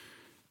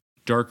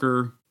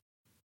 Darker.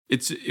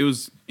 it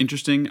was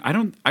interesting.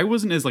 I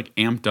wasn't as like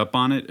amped up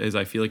on it as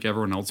I feel like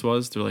everyone else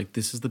was. They're like,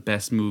 this is the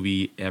best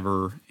movie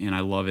ever, and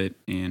I love it,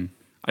 and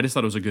I just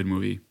thought it was a good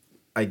movie.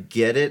 I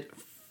get it.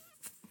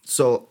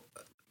 So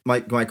my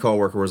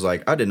coworker was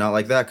like, I did not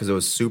like that because it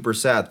was super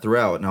sad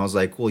throughout, and I was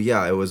like, well,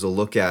 yeah, it was a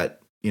look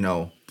at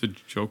The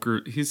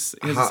Joker, he has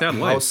a how, sad how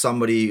life.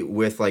 somebody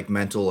with like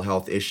mental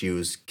health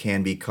issues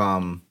can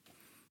become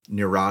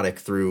neurotic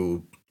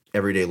through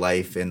everyday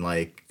life and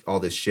like all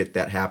this shit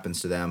that happens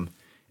to them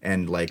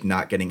and like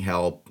not getting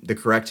help, the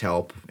correct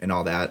help and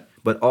all that.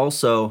 But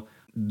also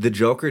the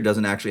Joker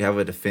doesn't actually have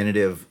a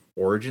definitive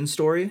origin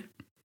story.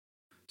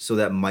 So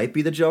that might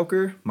be the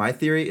Joker. My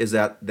theory is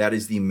that that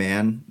is the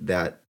man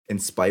that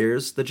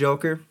inspires the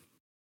Joker.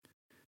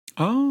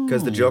 Oh.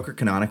 Because the Joker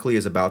canonically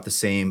is about the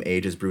same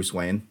age as Bruce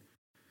Wayne.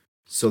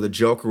 So the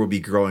Joker will be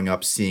growing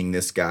up seeing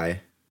this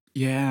guy.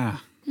 Yeah.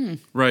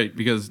 Right,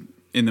 because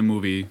in the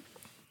movie,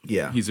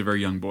 Yeah. he's a very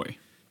young boy.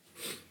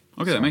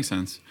 Okay, that makes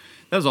sense.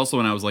 That was also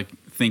when I was like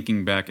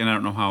thinking back, and I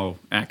don't know how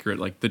accurate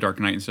like The Dark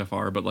Knight and stuff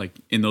are, but like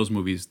in those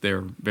movies,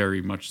 they're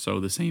very much so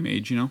the same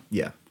age, you know?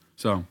 Yeah.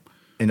 So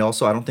And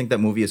also, I don't think that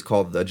movie is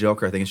called The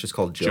Joker. I think it's just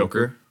called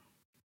Joker.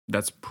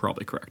 that's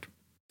probably correct.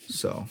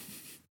 So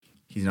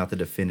he's not the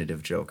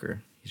definitive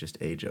Joker. He's just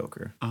a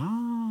Joker.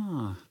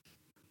 Ah.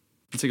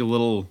 It's like a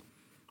little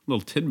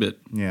tidbit.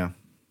 Yeah.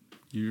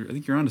 I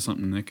think you're onto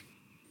something, Nick.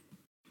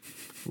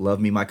 Love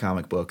me my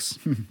comic books.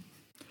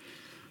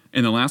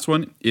 And the last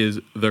one is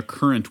the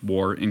current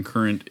war, and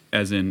current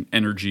as in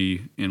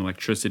energy and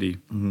electricity.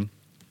 Mm-hmm.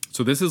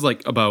 So this is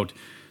like about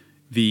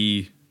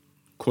the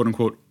quote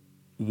unquote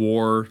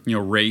war,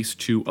 race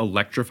to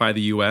electrify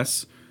the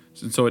U.S.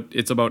 So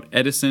it's about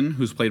Edison,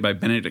 who's played by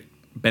Benedict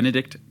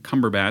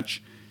Cumberbatch,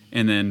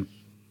 and then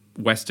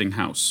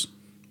Westinghouse.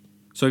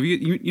 So have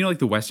you know like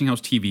the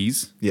Westinghouse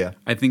TVs? Yeah.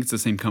 I think it's the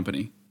same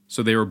company.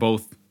 So they were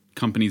both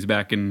companies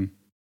back in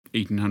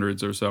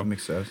 1800s or so. That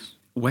makes sense.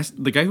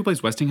 The guy who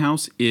plays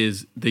Westinghouse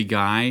is the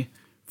guy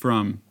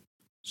from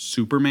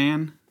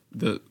Superman,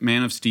 the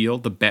Man of Steel,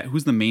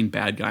 who's the main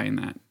bad guy in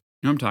that.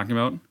 You know what I'm talking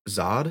about?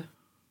 Zod?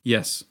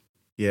 Yes,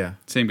 Yeah.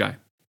 same guy.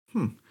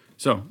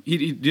 So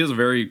he does a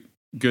very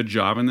good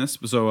job in this.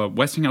 So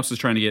Westinghouse is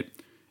trying to get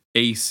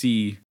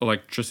AC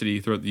electricity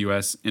throughout the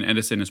U.S., and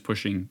Edison is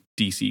pushing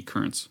DC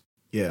currents.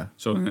 Yeah.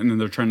 So, and then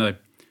they're trying to,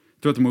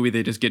 throughout the movie,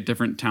 they just get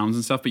different towns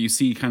and stuff, but you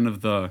see kind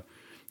of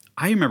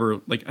I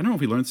remember, like, I don't know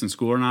if we learned this in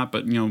school or not,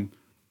 but,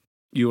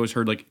 you always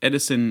heard, like,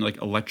 Edison, like,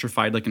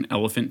 electrified, like, an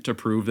elephant to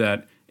prove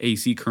that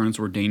AC currents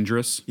were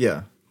dangerous.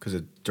 Yeah. Because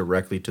it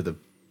directly to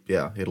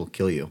it'll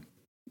kill you.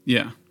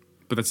 Yeah.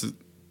 But that's,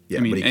 Yeah,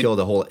 I mean, but he killed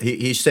a whole...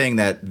 He's saying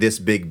that this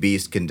big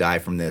beast can die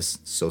from this,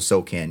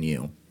 so can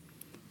you.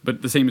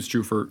 but the same is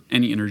true for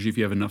any energy if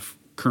you have enough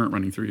current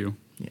running through you.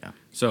 Yeah.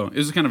 So it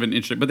was kind of an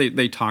interesting, but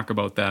they talk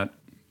about that,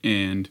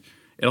 and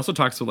it also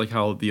talks about like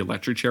how the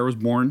electric chair was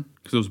born,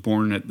 because it was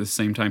born at the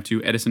same time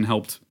too. Edison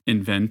helped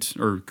invent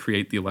or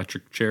create the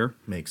electric chair.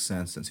 Makes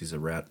sense since he's a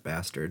rat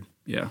bastard.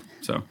 Yeah,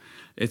 so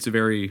it's a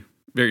very,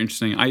 very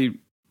interesting. I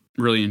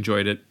really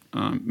enjoyed it.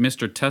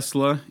 Mr.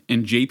 Tesla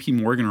and J.P.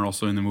 Morgan are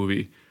also in the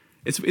movie.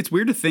 It's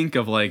weird to think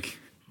of like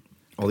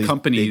All these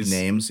companies big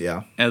names,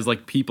 yeah. as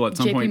like people at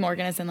some JP point.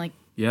 Morgan is in like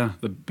Yeah,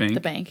 the bank. the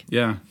bank.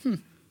 Yeah.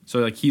 So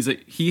like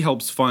he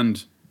helps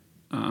fund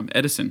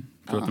Edison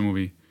throughout the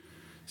movie.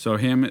 So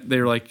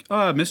they're like,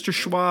 Mr.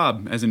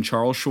 Schwab, as in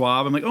Charles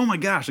Schwab. I'm like, oh my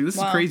gosh, like this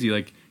is Wow. crazy.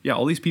 Like, yeah,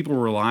 all these people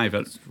were alive.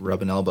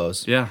 Rubbing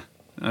elbows. Yeah,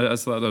 I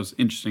just thought that was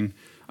interesting.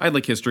 I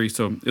like history,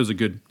 so it was a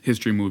good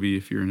history movie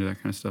if you're into that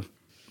kind of stuff.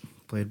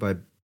 Played by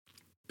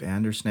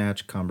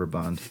Bandersnatch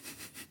Cumberbund.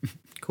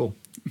 Cool.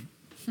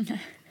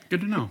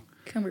 Good to know.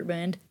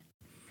 Cumberbund.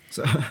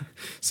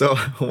 So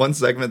one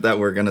segment that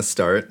we're gonna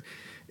start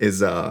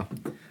is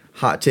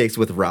hot takes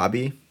with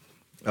Robbie.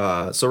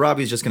 So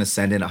Robbie's just gonna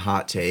send in a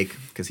hot take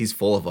because he's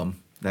full of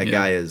them. That Yeah.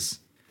 guy is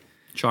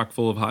Chock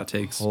full of hot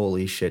takes.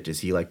 holy shit.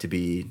 Does he like to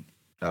be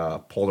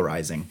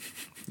polarizing?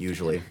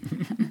 Usually,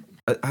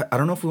 I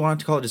don't know if we want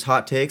to call it just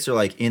hot takes or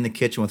like in the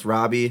kitchen with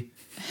Robbie,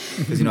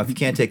 because if you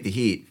can't take the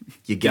heat,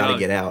 you gotta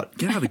get out.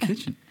 Get out of the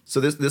kitchen. So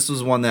this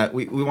was one that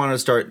we wanted to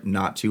start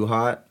not too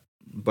hot,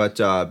 but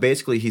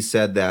basically he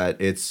said that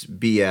it's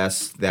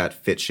BS that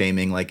fit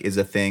shaming like is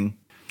a thing.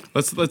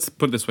 Let's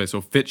put it this way.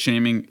 So fit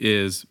shaming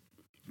is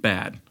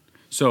bad.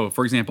 So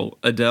for example,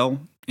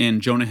 Adele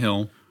and Jonah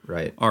Hill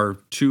Right. are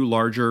two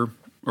larger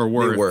or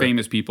They were.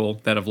 famous people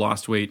that have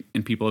lost weight,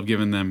 and people have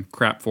given them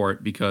crap for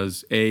it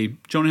because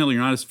Jonah Hill,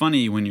 you're not as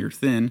funny when you're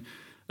thin.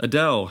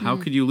 Adele, how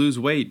could you lose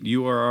weight?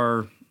 You are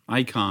our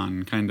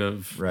icon, kind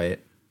of. Right.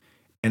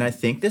 And I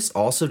think this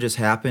also just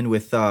happened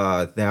with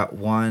that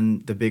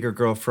one, the bigger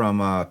girl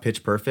from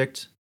Pitch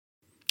Perfect.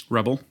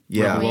 Rebel.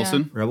 Yeah. Rebel Oh, yeah.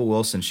 Wilson. Rebel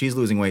Wilson. She's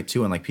losing weight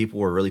too, and like people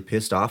were really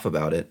pissed off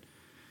about it.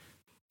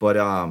 But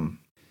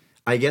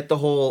I get the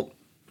whole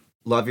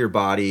love your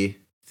body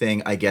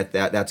thing. I get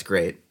that. That's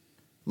great.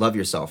 Love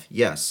yourself.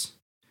 Yes.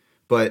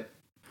 But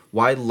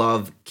why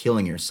love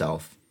killing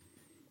yourself?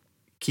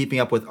 Keeping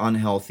up with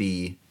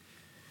unhealthy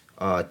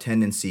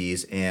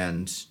tendencies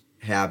and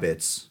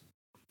habits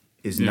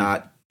is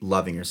not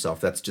loving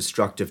yourself. That's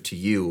destructive to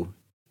you.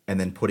 And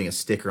then putting a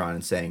sticker on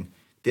and saying,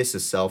 this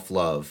is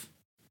self-love.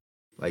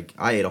 Like,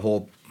 I ate a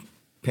whole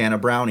pan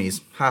of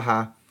brownies.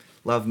 Haha.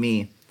 Love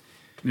me.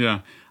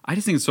 Yeah. I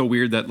just think it's so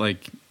weird that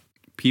like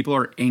people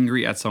are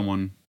angry at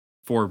someone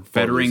for losing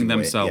bettering weight,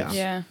 themselves.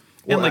 Yeah.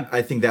 Well, And, like-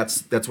 I think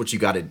that's what you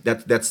got to.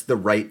 That's the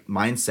right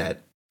mindset,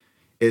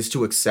 is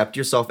to accept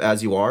yourself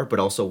as you are, but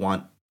also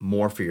want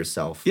more for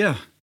yourself. Yeah.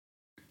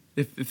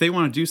 If they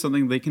want to do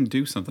something, they can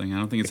do something. I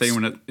don't think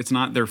it's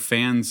not their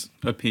fans'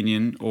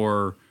 opinion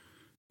or,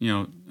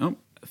 oh,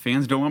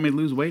 fans don't want me to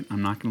lose weight.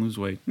 I'm not going to lose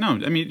weight. No,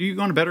 I mean, you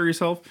want to better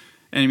yourself.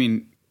 And I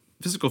mean,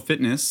 physical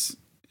fitness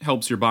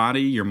helps your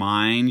body, your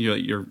mind,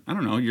 your I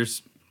don't know,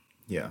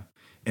 Yeah.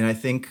 And I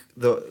think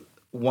the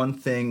one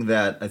thing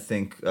that I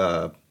think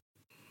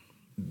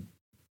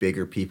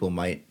bigger people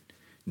might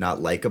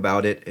not like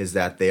about it is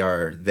that they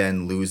are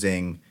then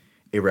losing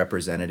a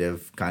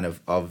representative kind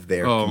of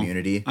their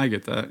community. I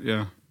get that.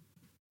 Yeah.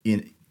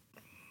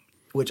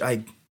 Which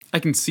I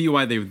can see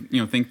why they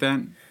think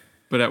that,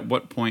 but at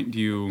what point do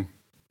you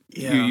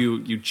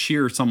you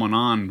cheer someone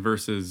on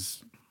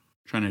versus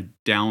trying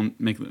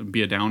to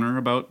be a downer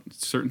about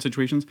certain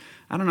situations?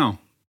 I don't know.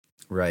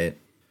 Right.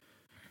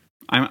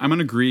 I'm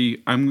in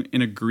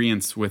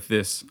agreement with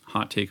this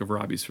hot take of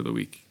Robbie's for the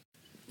week.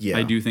 Yeah.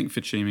 I do think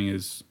fit shaming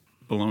is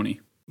baloney.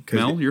 'Cause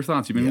Mel, your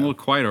thoughts? You've been a little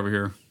quiet over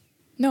here.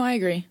 No, I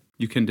agree.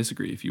 You can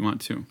disagree if you want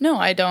to. No,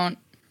 I don't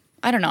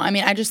know. I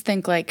mean, I just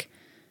think like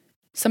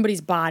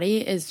somebody's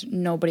body is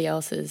nobody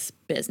else's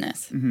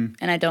business. And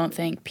I don't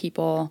think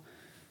people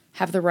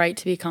have the right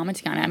to be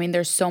commenting on it. I mean,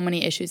 there's so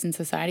many issues in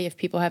society of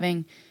people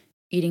having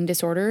eating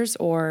disorders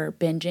or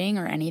binging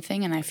or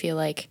anything. And I feel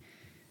like,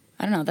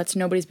 I don't know, that's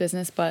nobody's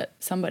business but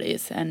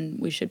somebody's. And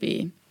we should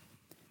be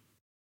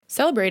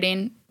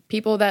celebrating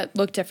people that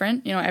look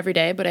different, every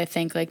day. But I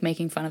think like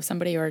making fun of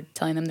somebody or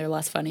telling them they're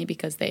less funny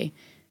because they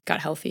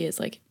got healthy is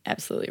like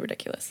absolutely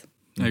ridiculous.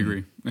 I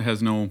agree. It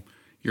has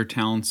your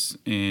talents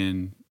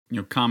in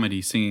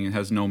comedy, singing, it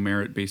has no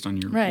merit based on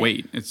your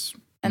weight.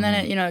 And then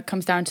it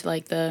comes down to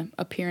like the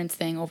appearance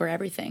thing over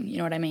everything. You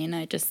know what I mean?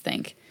 I just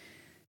think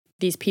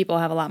these people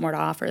have a lot more to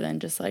offer than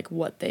just like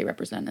what they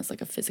represent as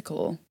like a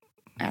physical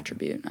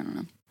attribute. I don't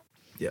know.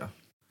 Yeah.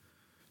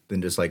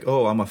 Than just like,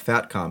 oh, I'm a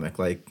fat comic.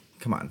 Like,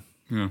 come on.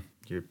 Yeah.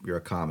 You're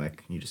a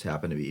comic. You just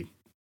happen to be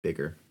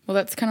bigger. Well,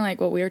 that's kind of like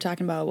what we were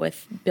talking about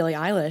with Billie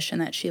Eilish, and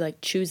that she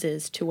like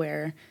chooses to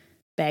wear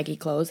baggy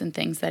clothes and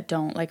things that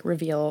don't like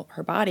reveal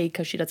her body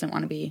because she doesn't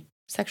want to be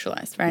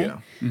sexualized, right? Yeah.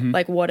 Mm-hmm.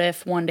 Like, what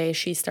if one day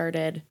she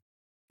started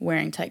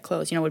wearing tight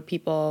clothes? Would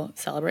people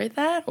celebrate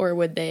that, or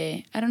would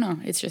they? I don't know.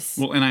 It's just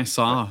and I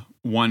saw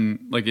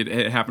one like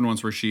it happened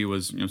once where she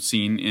was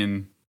seen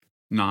in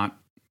not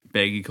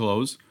baggy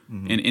clothes,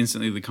 and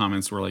instantly the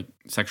comments were like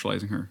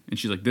sexualizing her, and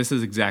she's like, "This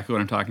is exactly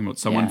what I'm talking about."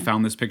 Someone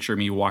found this picture of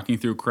me walking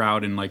through a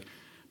crowd, and like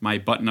my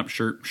button-up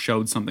shirt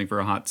showed something for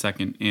a hot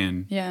second,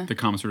 and the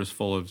comments were just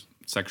full of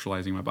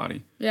sexualizing my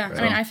body. Yeah, right.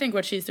 I mean, I think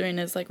what she's doing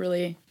is like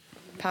really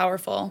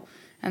powerful.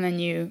 And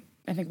then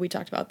I think we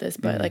talked about this,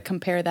 but like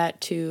compare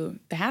that to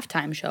the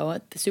halftime show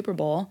at the Super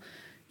Bowl,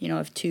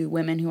 of two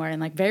women who are in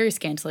like very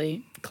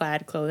scantily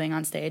clad clothing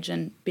on stage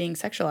and being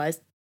sexualized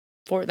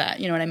for that.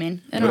 You know what I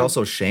mean? But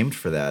also shamed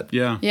for that.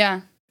 Yeah.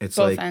 Yeah. It's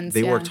like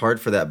they worked hard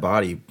for that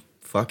body.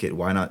 Fuck it.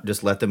 Why not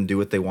just let them do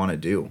what they want to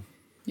do?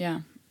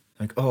 Yeah.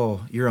 Like,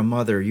 oh, you're a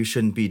mother. You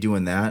shouldn't be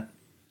doing that.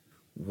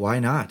 Why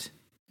not?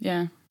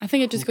 Yeah. I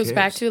think it just goes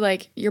back to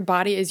like your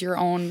body is your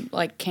own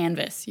like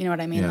canvas. You know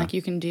what I mean? Yeah. Like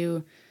you can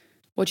do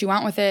what you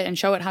want with it and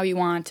show it how you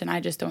want. And I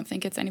just don't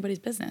think it's anybody's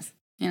business,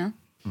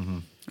 Mm-hmm.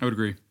 I would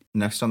agree.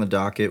 Next on the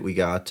docket, we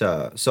got,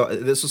 so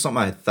this was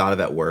something I thought of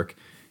at work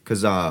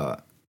because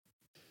I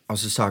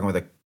was just talking with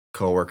a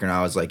coworker and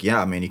I was like,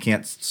 yeah, I mean, you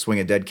can't swing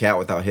a dead cat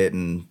without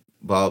hitting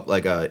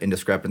like a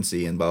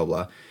indiscrepancy and blah,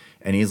 blah.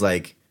 And he's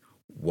like,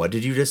 what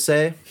did you just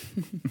say?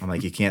 I'm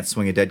like, you can't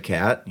swing a dead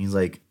cat? And he's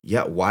like,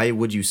 yeah, why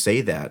would you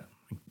say that?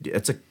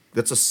 That's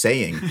a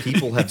saying.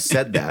 People have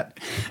said that.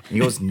 And he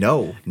goes,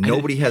 no,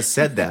 nobody has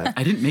said that.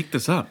 I didn't make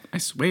this up. I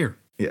swear.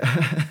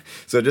 Yeah.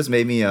 So it just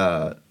made me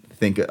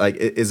think, like,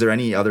 is there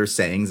any other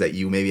sayings that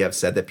you maybe have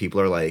said that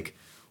people are like,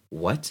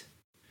 what?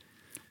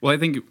 Well, I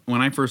think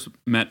when I first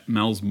met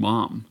Mel's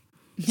mom,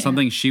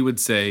 something she would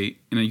say,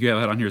 and you have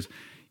that on here, is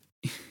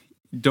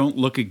don't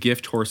look a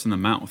gift horse in the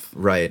mouth.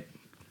 Right.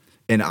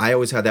 And I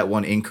always had that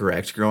one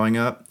incorrect growing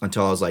up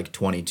until I was like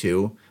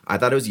 22. I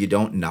thought it was you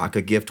don't knock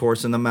a gift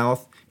horse in the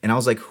mouth. And I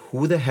was like,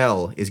 who the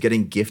hell is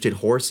getting gifted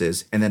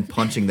horses and then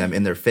punching them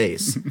in their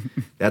face?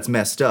 That's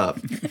messed up.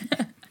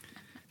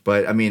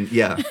 But I mean,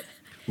 yeah,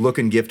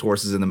 looking gift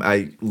horses in them.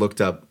 I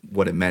looked up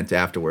what it meant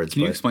afterwards.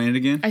 Can you explain it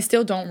again? I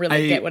still don't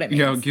really get what it means.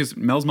 Yeah, because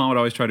Mel's mom would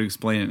always try to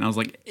explain it. And I was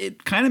like,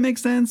 it kind of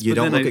makes sense. You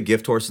but don't then look a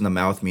gift horse in the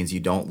mouth means you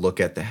don't look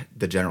at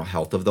the general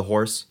health of the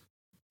horse.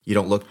 You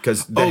don't look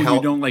because the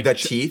you don't like the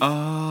teeth.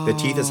 The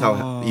teeth is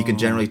how you can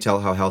generally tell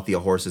how healthy a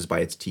horse is by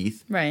its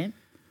teeth. Right.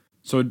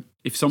 So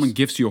if someone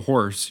gifts you a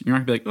horse, you're not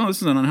gonna be like, "Oh,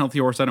 this is an unhealthy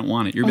horse. I don't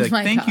want it." You're gonna be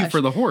like, "Thank you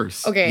for the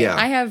horse." Okay. Yeah.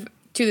 I have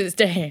to this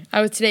day.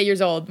 I was today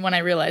years old when I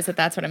realized that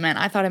that's what it meant.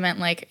 I thought it meant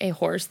like a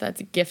horse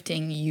that's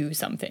gifting you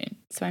something.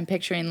 So I'm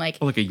picturing like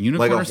Oh, like a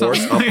unicorn Like or a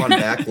horse something? up on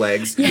back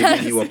legs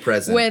giving you a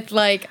present. with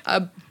like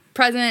a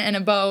present and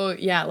a bow.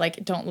 Yeah,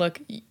 like don't look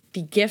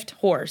the gift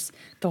horse,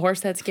 the horse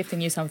that's gifting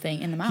you something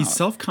in the mouth. He's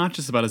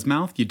self-conscious about his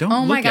mouth. You don't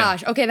Oh look my at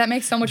gosh. Okay, that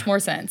makes so much more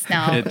sense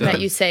now It that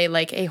does. you say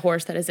like a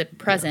horse that is a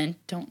present.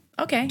 Don't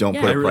okay. Don't yeah.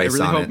 put I really price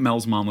on hope it.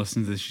 Mel's mom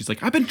listens to this. She's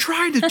like, I've been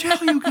trying to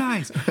tell you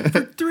guys for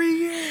 3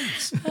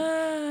 years.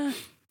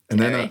 And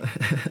then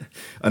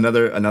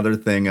another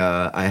thing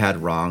I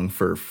had wrong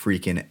for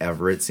freaking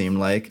ever, it seemed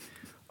like.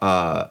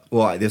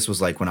 This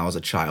was like when I was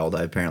a child.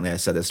 I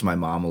said this to my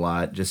mom a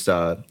lot. Just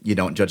you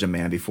don't judge a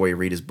man before you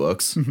read his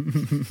books.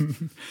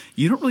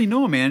 You don't really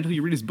know a man until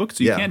you read his books,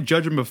 so you Yeah. can't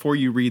judge him before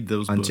you read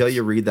those books. Until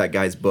you read that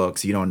guy's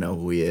books, you don't know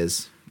who he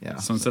is. Yeah.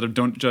 So instead of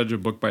don't judge a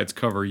book by its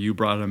cover, you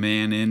brought a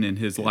man in and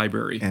his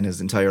library. And his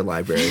entire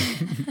library,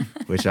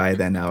 which I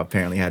then now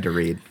apparently had to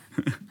read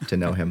to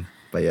know him.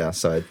 But yeah,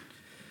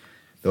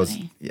 those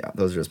Funny.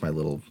 are just my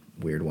little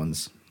weird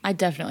ones. I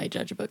definitely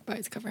judge a book by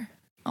its cover.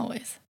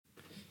 Always.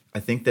 I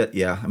think that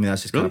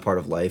that's just kind Really? of part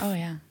of life. Oh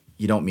yeah.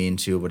 You don't mean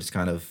to, but it's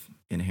kind of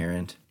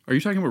inherent. Are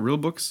you talking about real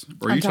books?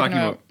 Or are you talking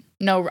about...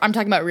 No, I'm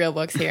talking about real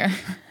books here.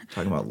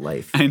 Talking about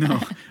life. I know.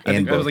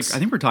 And I was books. like, I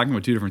think we're talking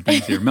about two different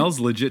things here. Mel's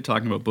legit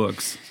talking about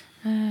books.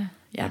 Yeah.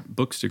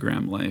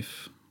 Bookstagram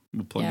life.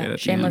 We'll plug that Yeah. at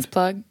Shameless the end.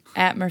 plug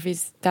at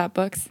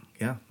Murphy's.books.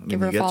 Yeah, I mean, Give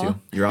her you a get follow. to.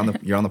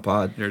 You're on the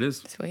pod. There it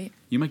is. Sweet.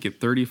 You might get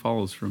 30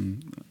 follows from...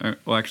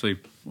 well, actually,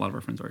 a lot of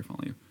our friends already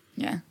follow you.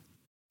 Yeah.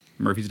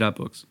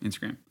 Murphy's.books,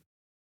 Instagram.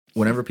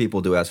 Whenever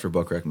people do ask for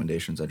book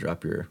recommendations, I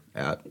drop your @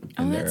 Oh,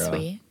 in that's their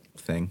sweet.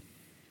 thing.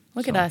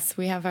 Look at us.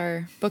 We have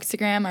our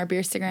Bookstagram, our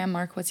Beerstagram.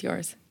 Mark, what's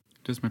yours?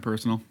 Just my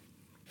personal.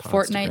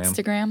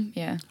 Fortnite-stagram?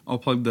 Yeah. I'll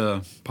plug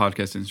the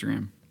podcast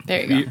Instagram.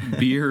 There you go.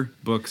 Beer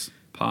Books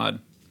Pod.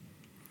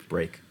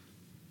 Break.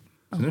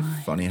 Isn't it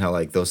funny how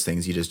like those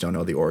things you just don't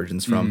know the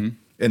origins from?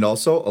 And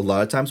also, a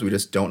lot of times we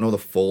just don't know the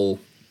full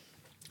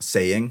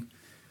saying.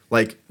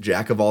 Like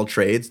jack of all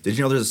trades. Did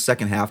you know there's a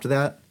second half to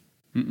that?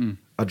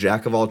 A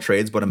jack of all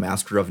trades, but a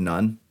master of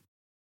none.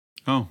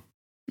 Oh.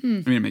 I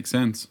mean, it makes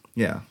sense.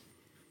 Yeah,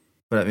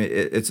 but I mean,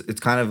 it's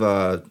kind of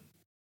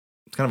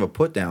a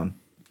put down.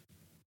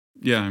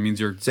 Yeah, it means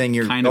you're Saying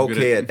you're kind of good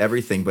okay at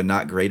everything, but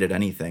not great at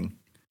anything.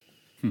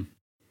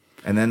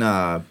 And then,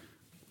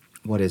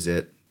 what is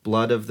it?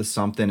 Blood of the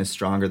something is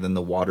stronger than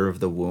the water of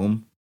the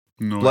womb.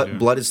 No idea.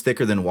 Blood is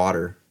thicker than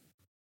water.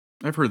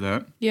 I've heard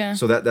that. Yeah.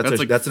 So that's That's an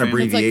like family. it's like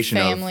abbreviation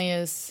of. family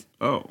is...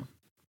 Oh.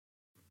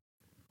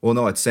 Well,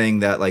 no, it's saying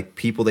that like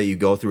people that you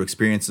go through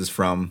experiences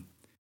from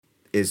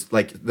is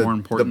like the More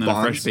important the than a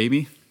bonds, fresh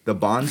baby? The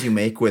bonds you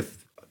make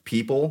with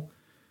people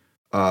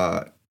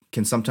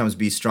can sometimes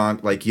be strong.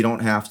 Like you don't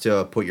have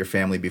to put your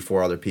family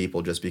before other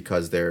people just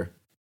because they're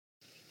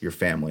your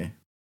family.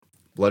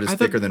 Blood is I thought-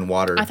 thicker than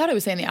water. I thought it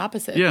was saying the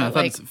opposite. Yeah, I but,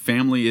 thought like,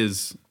 family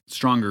is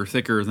stronger,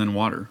 thicker than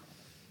water.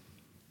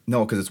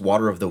 No, because it's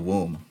water of the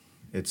womb.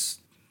 It's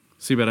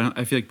See, but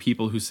I feel like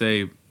people who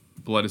say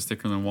blood is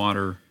thicker than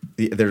water,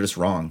 they're just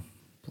wrong.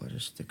 Blood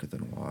is thicker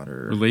than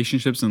water.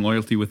 relationships and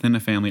loyalty within a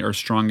family are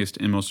strongest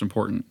and most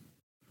important.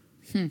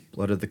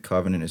 Blood of the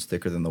covenant is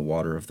thicker than the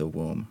water of the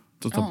womb.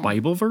 So it's a Oh.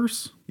 Bible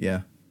verse?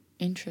 Yeah.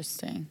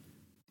 interesting.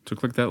 So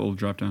click that little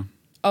drop down.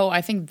 Oh,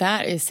 I think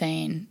that is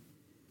saying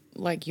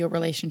like your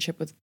relationship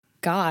with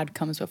God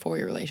comes before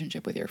your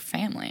relationship with your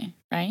family,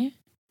 right?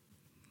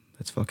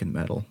 That's fucking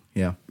metal.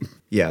 Yeah.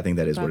 Yeah, I think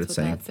that is what it's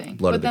saying. that's saying.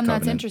 Blood But of the then that's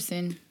covenant.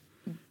 interesting.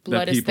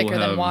 Blood is people thicker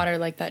than have- water.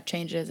 Like that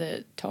changes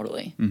it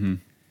totally. Mm-hmm.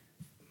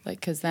 Like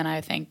because then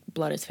I think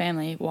blood is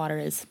family, water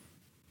is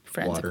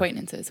friends, Water.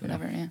 acquaintances,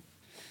 whatever. Yeah.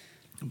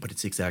 But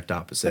it's the exact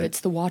opposite. But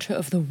it's the water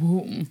of the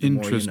womb. more you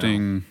know.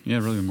 Interesting. Yeah,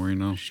 really, the more you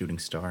know. Shooting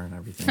star and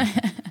everything.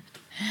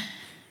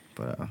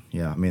 But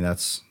yeah, I mean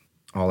that's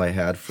all I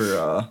had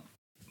for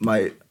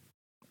my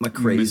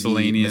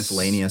crazy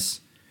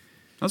miscellaneous.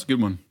 That's a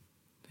good one.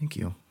 Thank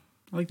you.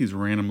 I like these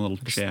random little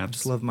I chats.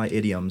 just love my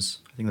idioms.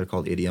 I think they're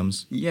called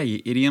idioms. Yeah,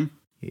 you idiom.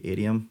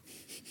 Idiom.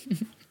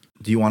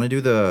 Do you want to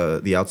do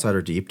the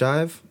outsider deep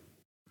dive?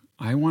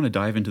 I want to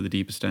dive into the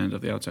deepest end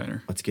of The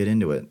Outsider. Let's get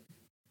into it.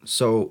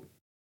 So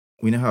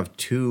we now have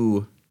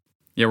 2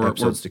 Yeah,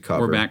 episodes to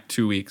cover. we're back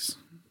 2 weeks.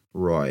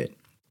 Right.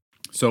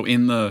 So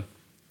in the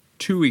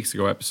 2 weeks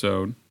ago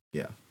episode,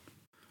 Yeah.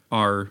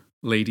 our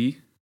lady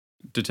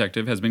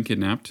detective has been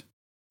kidnapped.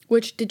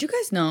 Which did you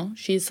guys know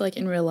she's like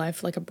in real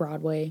life like a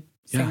Broadway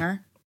Yeah.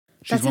 singer?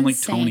 She's That's won like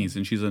insane. Tonys,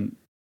 and she's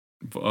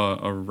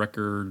a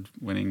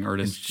record-winning And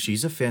artist.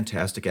 she's a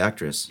fantastic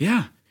actress.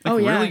 Yeah, like Oh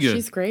yeah, really good.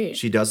 she's great.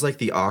 She does like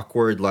the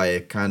awkward,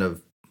 like kind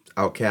of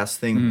outcast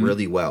thing Mm-hmm.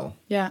 really well.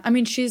 Yeah, I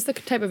mean, she's the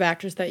type of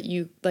actress that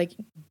you like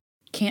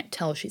can't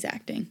tell she's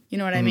acting. You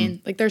know what I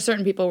mean? Like, there's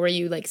certain people where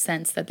you like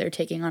sense that they're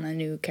taking on a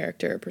new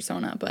character or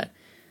persona, but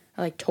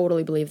I like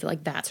totally believe that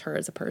like that's her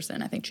as a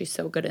person. I think she's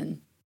so good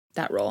in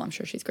that role. I'm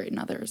sure she's great in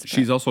others. but-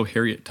 She's also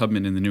Harriet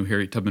Tubman in the new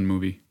Harriet Tubman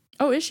movie.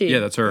 oh, is she? Yeah,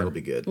 that's her. That'll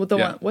be good. Well, the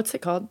yeah. one. What's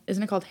it called?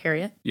 Isn't it called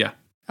Harriet? Yeah.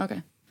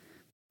 Okay.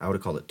 I would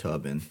have called it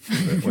Tubbin,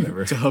 but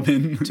whatever.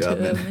 Tubbin.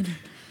 Tubbin.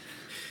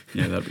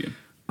 Yeah, that'd be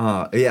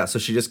good. Yeah, so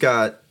she just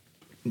got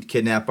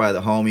kidnapped by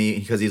the homie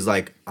because he's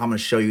like, I'm gonna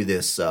show you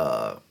this.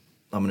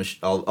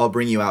 I'll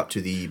bring you out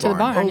to the barn.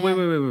 barn.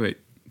 Oh, wait.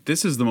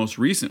 This is the most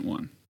recent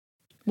one.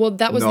 Well,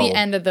 that was No. the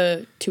end of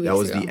the 2 weeks ago. That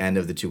was the end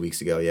of the 2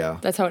 weeks ago. Yeah.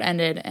 That's how it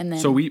ended. And then,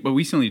 So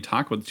we still need to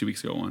talk about the 2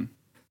 weeks ago one.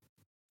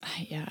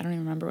 yeah, I don't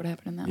even remember what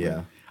happened in that Yeah.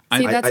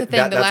 one. See, that's the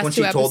thing. The that's last when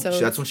two she told.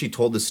 episodes. That's when she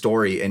told the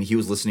story, and he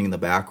was listening in the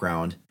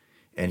background,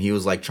 and he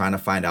was like trying to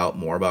find out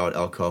more about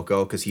El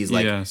Coco because he's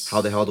like, Yes. how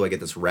the hell do I get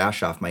this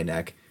rash off my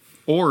neck?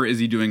 Or is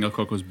he doing El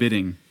Coco's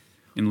bidding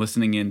and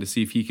listening in to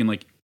see if he can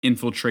like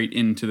infiltrate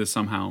into this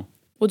somehow?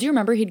 Well, do you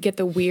remember he'd get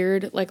the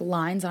weird like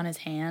lines on his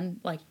hand,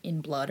 like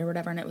in blood or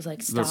whatever, and it was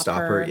like stop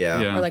her,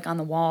 yeah. Yeah. or like on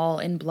the wall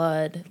in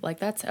blood. Like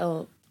that's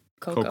El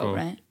Coco, Coco.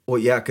 right? Well,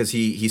 yeah, because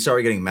he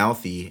started getting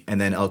mouthy, and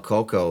then El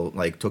Coco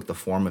like took the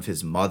form of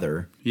his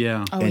mother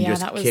Yeah. Oh and yeah,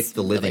 just that was kicked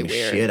the living really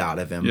weird. shit out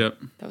of him. Yep.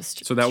 That was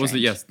So that was the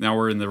strange. yes. Now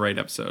we're in the right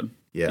episode.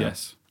 Yeah.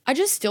 Yes. I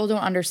just still don't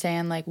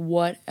understand like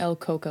what El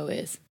Coco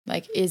is.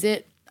 Like, is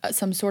it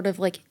some sort of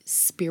like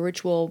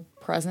spiritual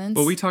presence?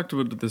 Well, we talked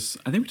about this.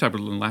 I think we talked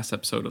about it in the last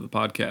episode of the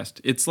podcast.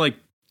 It's like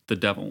the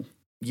devil.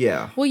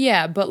 Yeah, Well,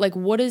 yeah, but like,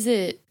 what is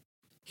it?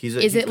 he's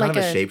Is it kind like of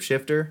a a-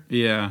 shapeshifter,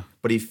 Yeah.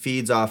 but he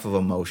feeds off of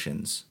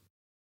emotions.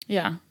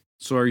 Yeah,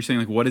 So are you saying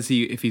like what is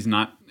he if he hasn't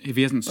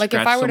like scratched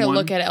if I were someone? to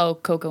look at El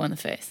Coco in the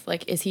face,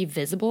 like, is he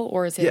visible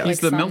or is it? Yeah. like He's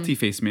the some- melty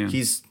face man.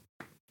 He's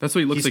That's what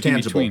he looks he's like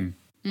tangible. in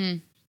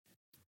between.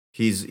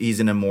 he's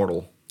an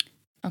immortal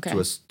Okay.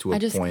 to a I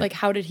just point. like,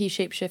 how did he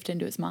shapeshift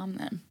into his mom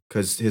then?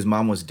 Because his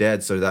mom was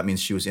dead, so that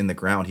means she was in the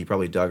ground. He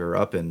probably dug her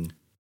up and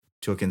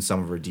took in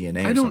some of her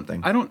DNA or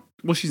something.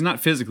 Well, she's not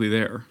physically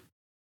there.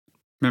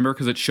 Remember,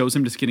 because it shows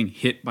him just getting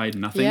hit by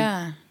nothing.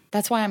 Yeah,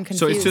 that's why I'm So it's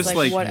confused. just like,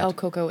 like- what El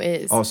Coco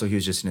is. Also, he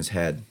was just in his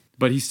head.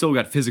 But he still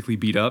got physically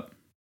beat up.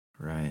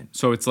 Right.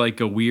 So it's like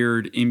a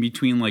weird in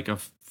between, like a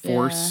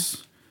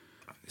force.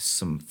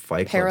 Some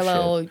fight club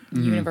Parallel shit.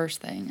 universe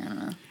thing. I don't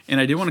know. And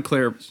I did want to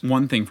clear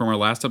one thing from our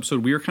last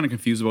episode. We were kind of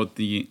confused about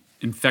the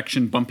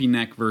infection, bumpy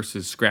neck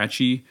versus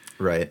scratchy.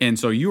 Right. And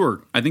so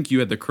I think you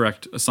had the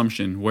correct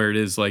assumption where it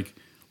is like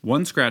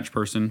one scratch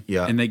person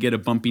Yeah. and they get a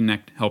bumpy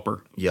neck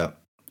helper. Yep.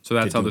 So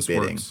that's To how do this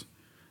bidding. works.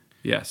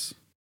 Yes.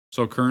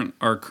 So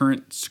our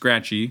current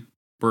scratchy,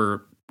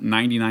 we're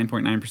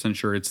 99.9%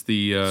 sure it's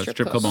the Strip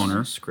strip club club owner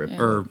owner. Script.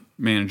 Yeah. or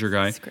manager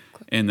guy. Strip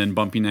club. And then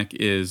bumpy neck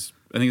is,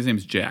 I think his name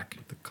is Jack.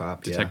 The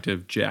cop. Yeah.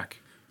 Detective Jack.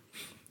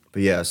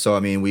 But yeah, so I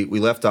mean, we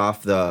left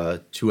off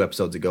the 2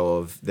 episodes ago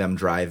of them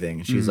driving.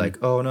 And she's like,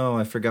 "Oh no,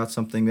 I forgot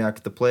something back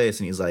at the place."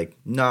 And he's like,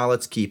 "Nah,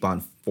 let's keep on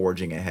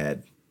forging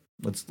ahead.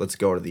 Let's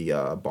go to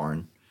the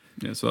barn."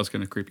 Yeah, so that's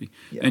kind of creepy.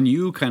 Yeah. And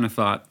you kind of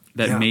thought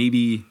that Yeah.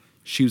 maybe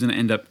she was going to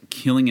end up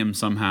killing him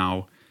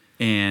somehow,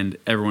 and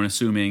everyone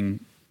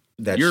assuming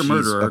That you're a she's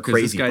murderer because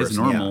this crazy guy's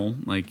person, yeah. normal.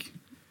 Like,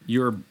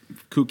 you're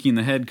kooky in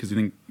the head because you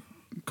think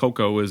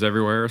Coco is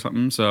everywhere or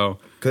something. So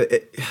 'Cause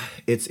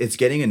it's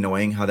getting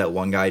annoying how that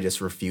one guy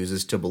just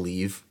refuses to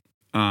believe.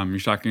 you're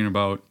talking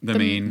about the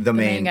main. The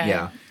main main, guy.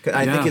 yeah. 'Cause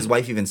I Yeah. think his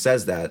wife even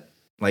says that.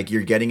 Like,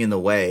 you're getting in the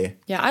way.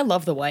 Yeah, I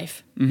love the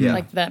wife. Yeah.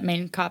 Like that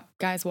main cop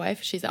guy's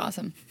wife. She's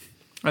awesome.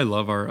 I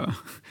love our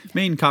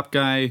main cop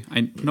guy.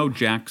 I know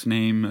Jack's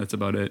name. That's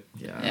about it.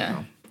 Yeah. I Yeah. don't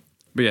know.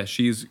 But yeah,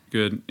 she's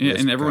good. Yes,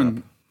 And everyone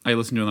cop. I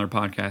listen to on their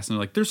podcast, and they're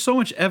like, there's so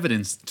much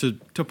evidence to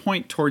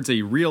point towards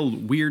a real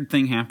weird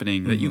thing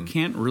happening that you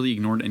can't really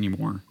ignore it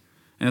anymore.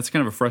 And that's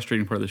kind of a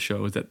frustrating part of the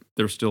show is that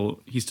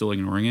he's still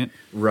ignoring it.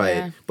 Right.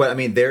 Yeah. But I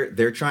mean,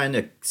 they're trying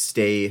to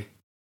stay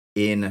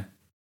in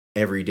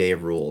everyday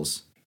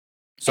rules.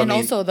 So, And I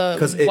mean, also the-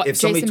 because what if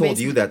somebody Jason told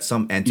you Bateman- that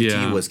some entity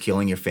Yeah. was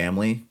killing your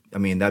family, I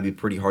mean, that'd be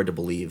pretty hard to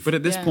believe. But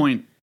at this Yeah.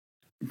 point,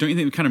 don't you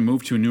think we kind of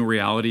moved to a new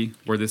reality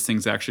where this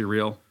thing's actually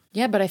real?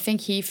 Yeah, but I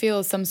think he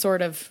feels some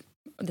sort of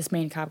this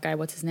main cop guy.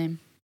 What's his name?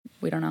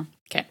 We don't know.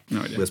 Okay.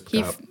 No idea. Wisp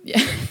He cop. yeah.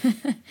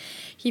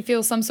 He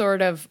feels some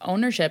sort of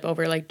ownership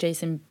over like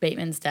Jason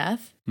Bateman's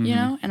death, you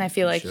know? And I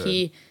feel like Should.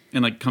 he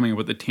And like coming up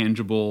with a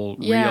tangible,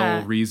 Yeah.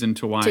 real reason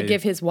to why. to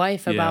give his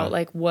wife Yeah. about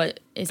like what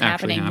is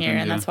Actually happening here,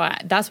 happened, and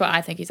yeah. that's why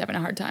I think he's having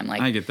a hard time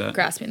like I get that.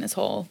 grasping this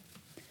whole,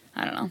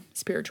 I don't know,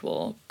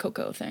 spiritual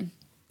Coco thing.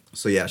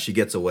 So yeah, she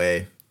gets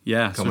away,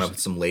 yeah, coming so up with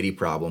some lady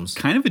problems.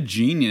 kind of a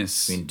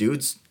genius. I mean,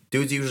 dudes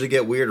usually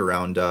get weird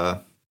around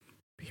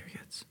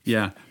periods.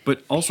 Yeah,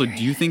 but also,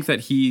 do you think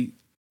that he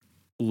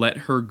let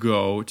her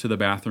go to the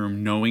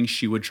bathroom knowing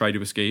she would try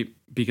to escape?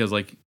 Because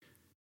like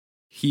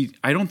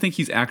I don't think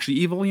he's actually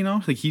evil, you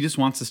know? Like he just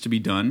wants this to be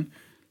done.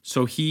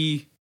 So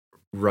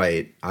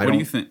Right. what do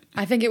you think?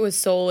 I think it was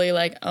solely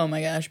like, oh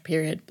my gosh,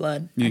 period,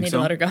 blood. You I think need so?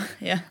 to let her go.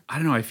 Yeah. I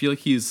don't know. I feel like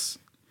he's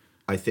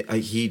I think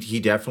he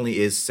definitely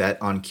is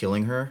set on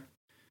killing her,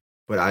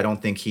 but I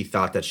don't think he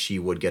thought that she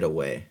would get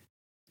away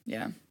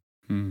Yeah.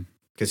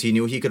 because he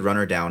knew he could run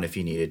her down if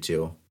he needed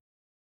to.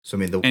 So I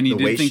mean, and he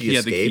the way did think she he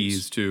escapes, had the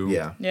keys too.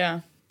 yeah,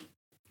 Yeah.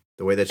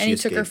 the way that she And he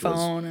escaped took her was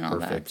phone and all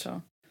perfect. that.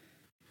 So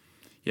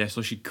Yeah,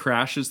 so she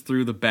crashes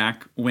through the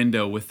back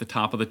window with the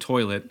top of the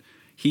toilet.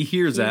 He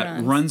hears that,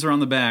 runs. runs around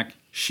the back.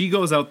 She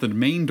goes out the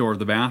main door of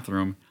the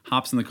bathroom,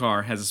 hops in the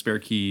car, has a spare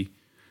key,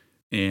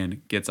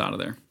 and gets out of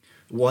there.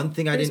 One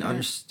thing I didn't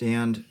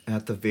understand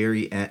at the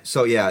very end.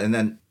 So yeah, and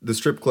then the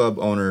strip club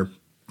owner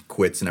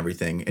quits and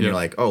everything, and you're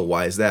like, oh,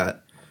 why is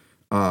that?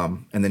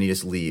 And then he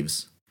just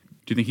leaves.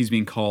 Do you think he's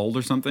being called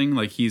or something?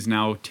 Like he's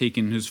now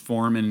taken his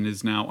form and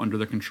is now under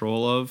the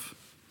control of?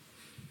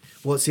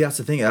 Well, see, that's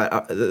the thing.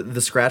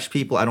 The Scratch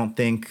people, I don't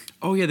think...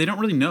 Oh, yeah, they don't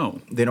really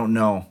know. They don't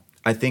know.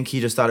 I think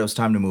he just thought it was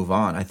time to move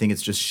on. I think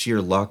it's just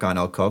sheer luck on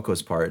El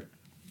Coco's part.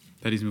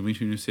 That he's moving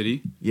to a new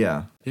city?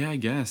 Yeah. Yeah, I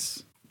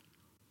guess.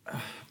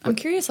 I'm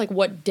curious, like,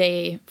 what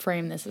day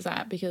frame this is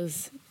at,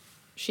 because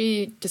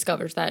she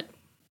discovers that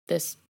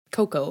this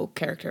Coco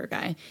character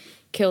guy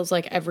kills,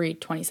 like, every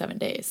 27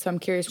 days. So I'm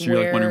curious So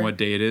you're like wondering what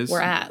day it is?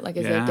 we're at. Like,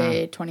 is it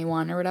day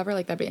 21 or whatever?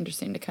 Like, that'd be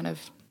interesting to kind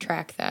of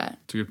track that.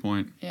 That's a good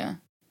point. Yeah.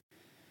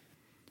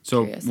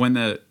 So Curious. when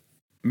the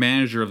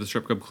manager of the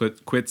strip club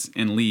quits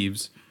and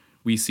leaves,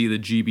 we see the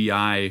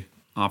GBI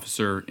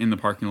officer in the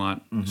parking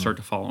lot start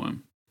to follow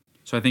him.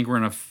 So I think we're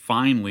going to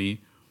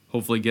finally,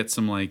 hopefully, get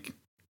some, like,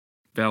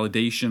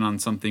 validation on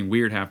something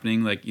weird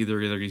happening. Like, either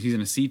he's going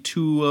to see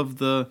two of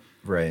the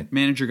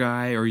manager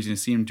guy, or he's going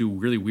to see him do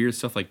really weird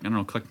stuff, like, I don't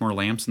know, collect more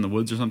lamps in the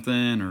woods or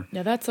something. Or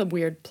Yeah, that's a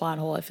weird plot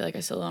hole. I feel like I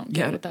still don't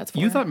get what that's for.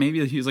 You thought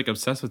maybe he was, like,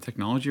 obsessed with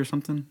technology or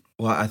something?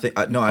 Well, I think...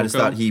 no, I just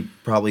thought he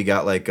probably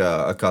got, like,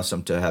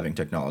 accustomed to having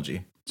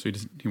technology. So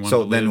he wanted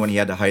So to then live. when he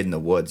had to hide in the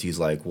woods, he's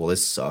like, well,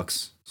 this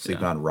sucks.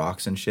 Sleeping on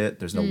rocks and shit.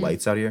 There's no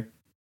lights out here.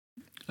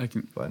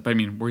 But I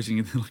mean, where's he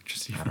getting the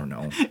electricity I from?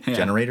 don't know.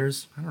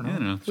 Generators? I don't know. I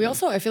don't know. We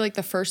also, I feel like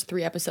the first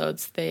 3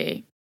 episodes,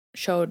 they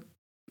showed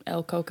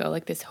El Coco,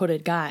 like this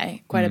hooded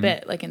guy, quite a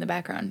bit, like in the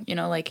background, you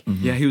know, like.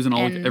 Yeah, he was in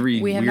all And every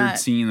we have weird not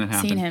scene that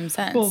happened. seen him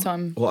since. Well- so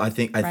I'm. Well, I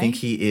think Right?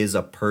 he is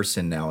a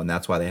person now, and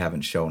that's why they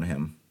haven't shown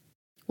him.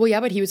 Well, yeah,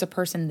 but he was a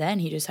person then.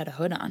 He just had a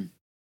hood on,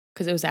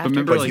 because it was after.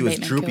 remember, But like, he was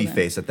Bateman droopy killed him.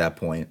 face at that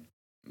point.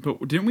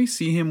 But didn't we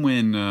see him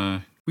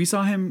when we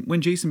saw him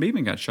when Jason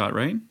Bateman got shot,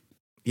 right?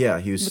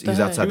 Yeah, he was With the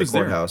hood. outside He the was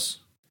there. courthouse.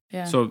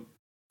 Yeah. So,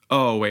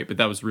 oh wait, but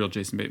that was real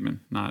Jason Bateman,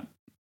 not.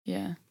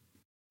 Yeah.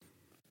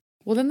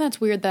 Well, then that's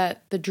weird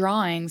that the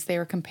drawings they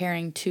were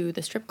comparing to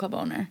the strip club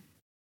owner.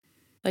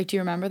 Like, do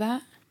you remember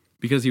that?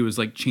 Because he was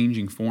like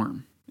changing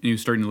form and he was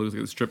starting to look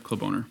like the strip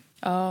club owner.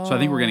 Oh. So I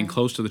think we're getting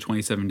close to the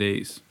 27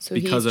 days So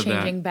because he's of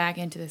changing that. back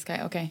into this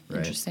guy. Okay, Right.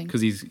 interesting.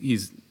 Because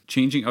he's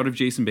changing out of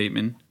Jason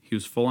Bateman. He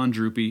was full on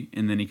droopy,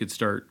 and then he could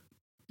start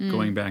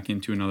going back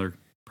into another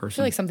I person.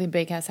 feel like something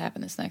big has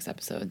happened this next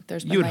episode.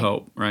 There's been You would like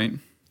hope, right?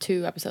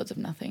 2 episodes of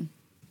nothing.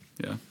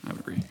 Yeah, I would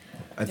agree.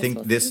 I think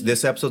we'll this see.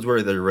 this episode's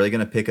where they're really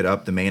going to pick it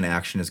up. The main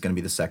action is going to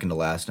be the second to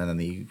last, and then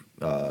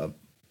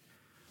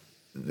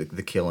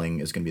the killing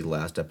is going to be the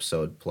last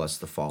episode, plus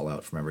the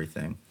fallout from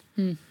everything.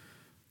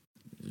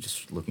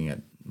 Just looking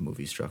at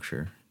movie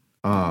structure.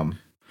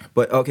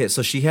 But okay,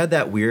 so she had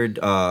that weird.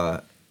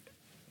 Was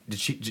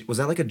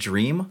that like a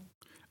dream?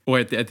 Oh,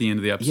 at the end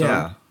of the episode,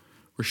 Yeah,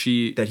 where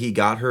she that he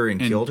got her and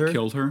killed her.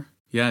 Killed her.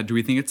 Yeah. Do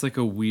we think it's like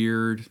a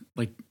weird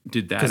like?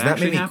 Did that Because that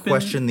actually made me happen?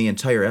 question the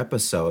entire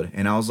episode,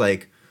 and I was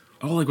like,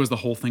 Oh, like was the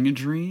whole thing a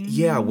dream?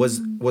 yeah,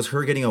 was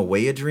her getting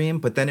away a dream?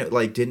 But then it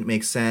like didn't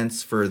make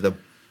sense for the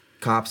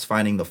cops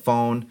finding the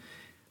phone.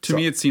 To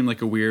me, it seemed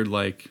like a weird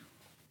like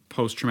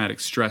post-traumatic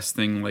stress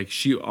thing. Like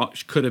she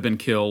could have been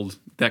killed.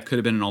 That could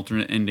have been an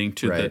alternate ending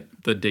to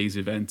Right. the day's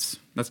events.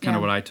 That's kind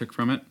of Yeah. what I took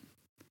from it.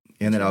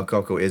 And then El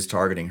Coco is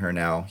targeting her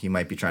now. He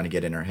might be trying to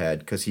get in her head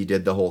because he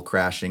did the whole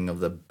crashing of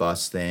the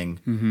bus thing.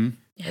 Mm-hmm.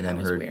 Yeah, And that then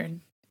was her- weird.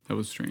 That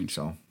was strange.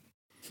 So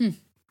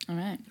All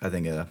right. I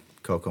think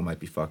Coco might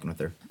be fucking with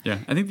her. Yeah,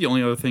 I think the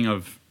only other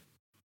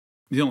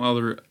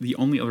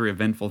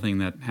eventful thing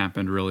that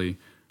happened really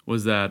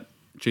was that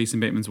Jason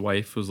Bateman's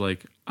wife was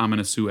like, "I'm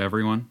gonna sue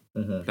everyone."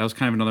 That was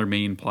kind of another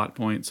main plot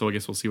point. So I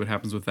guess we'll see what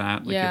happens with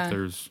that. Like Yeah. if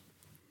there's,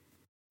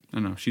 I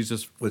don't know. She's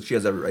just Which she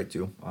has every right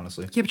to,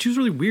 honestly. yeah, but she was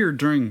really weird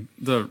during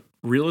the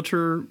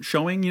realtor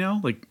showing. You know,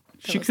 like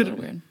That she was a little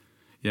could. weird.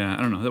 Yeah,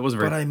 I don't know. That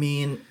wasn't very. But I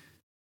mean,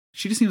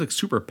 She just seems like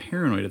super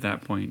paranoid at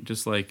that point.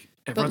 Just like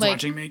everyone's like-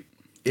 watching me.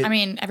 It- I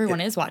mean,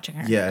 everyone is watching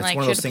her. yeah, it's like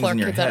one of she those had to things pull in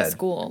her your kids out of head.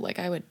 school. Like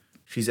I would.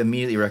 she's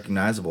immediately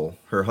recognizable.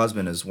 Her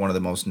husband is one of the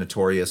most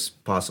notorious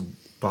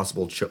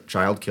possible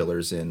child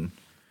killers in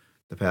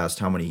the past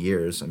how many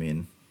years? I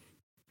mean,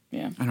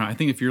 Yeah. I don't know. I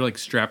think if you're like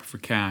strapped for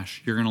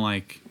cash, you're gonna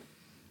like,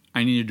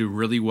 I need to do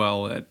really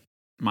well at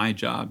my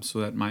job so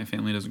that my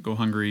family doesn't go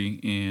hungry.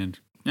 And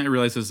I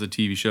realize this is a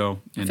TV show.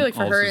 And I feel like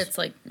for all her, this is- it's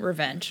like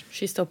revenge.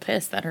 She's still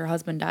pissed that her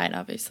husband died,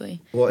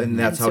 obviously. well, and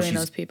that's And how suing she's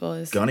those people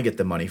is. gonna get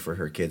the money for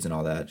her kids and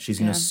all that. She's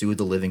gonna Yeah. sue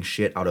the living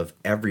shit out of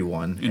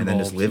everyone and then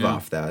just Involved, live yeah.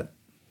 off that.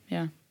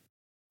 Yeah.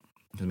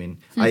 I mean,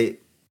 Hmm.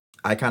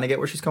 I kind of get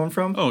where she's coming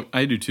from, oh,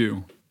 I do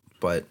too.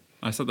 but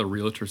I thought the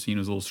realtor scene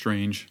was a little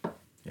strange.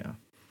 yeah.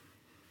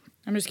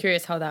 I'm just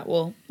curious how that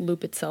will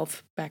loop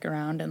itself back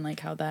around and like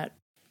how that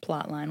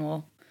plot line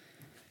will,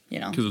 you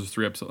know. Because there's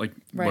 3 episodes. Like,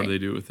 what Right. do they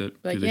do with it?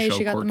 Like, do they hey, show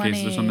she got court the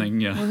cases or money.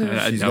 something? Yeah, Woohoo.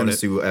 I She's doubt gonna it.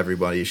 sue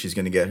everybody. She's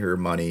gonna get her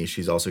money.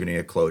 She's also gonna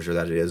get closure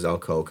that it is El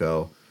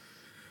Coco.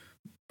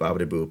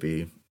 Babidi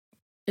boopy.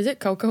 Is it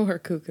Coco or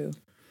Cuckoo?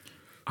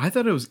 I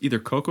thought it was either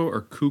Coco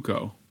or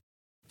Cuco.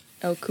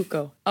 El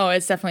Cuco. Oh,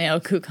 it's definitely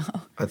El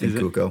Cuco. I think Is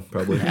it? Cuco,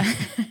 probably.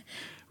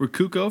 We're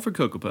Cuco for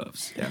Cocoa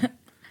Puffs. Yeah.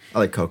 I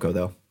like Coco,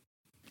 though.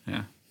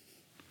 Yeah.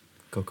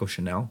 Coco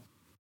Chanel.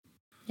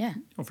 Yeah.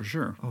 Oh, for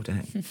sure. Oh,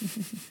 dang.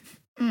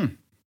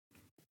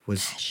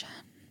 Was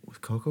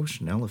Coco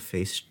Chanel a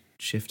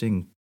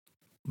face-shifting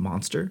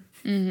monster?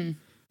 Mm-hmm.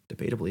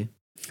 Debatably.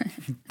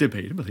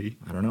 Debatably.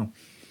 I don't know.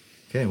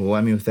 Okay, well,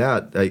 I mean, with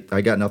that,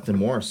 I got nothing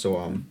more.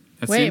 So,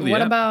 That's the end Wait, of the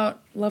what app.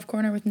 about Love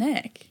Corner with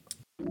Nick?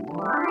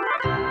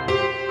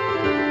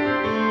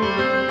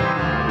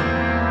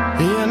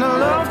 In a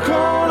love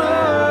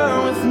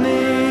corner with me.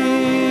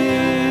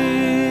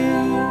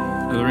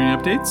 Are there any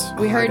updates?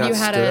 We heard I got you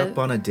had stood a. up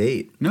on a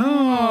date.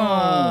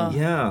 No.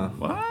 Yeah,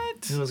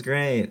 What? it was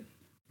great.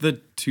 The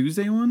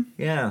Tuesday one?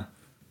 Yeah,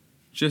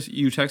 Just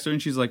you text her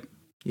and she's like,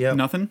 yeah.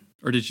 nothing?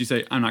 Or did she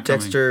say, I'm not coming?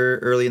 Text her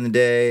early in the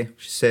day.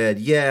 She said,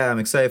 "Yeah, I'm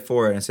excited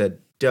for it." And I said,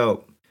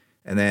 "Dope."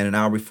 And then an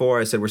hour before,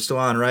 I said, "We're still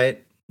on,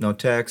 right?" No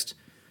text.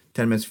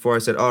 10 minutes before, I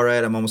said, "All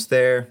right, I'm almost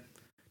there."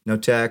 No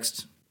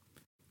text.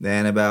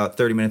 Then about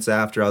 30 minutes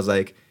after, I was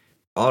like,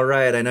 "All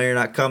right, I know you're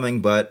not coming,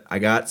 but I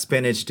got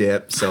spinach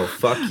dip, so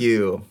fuck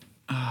you."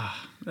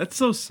 That's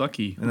so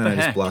sucky. And What then the I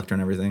heck? just blocked her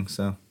and everything.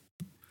 So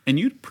And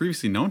you'd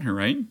previously known her,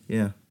 right?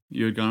 yeah,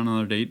 You had gone on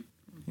another date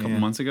a couple Yeah.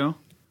 months ago.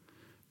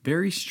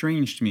 Very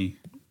strange to me.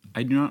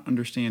 I do not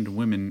understand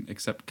women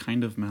except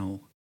kind of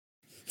Mel.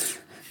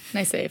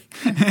 Nice save.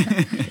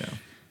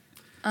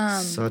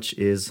 such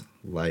is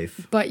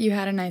life. But you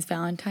had a nice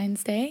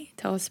Valentine's Day.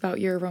 Tell us about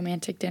your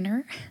romantic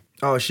dinner.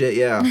 Oh shit,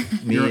 yeah.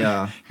 Me,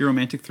 Your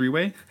romantic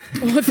three-way?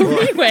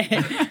 Three-way.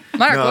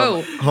 Mark,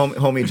 no, whoa.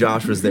 homie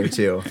Josh was there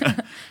too.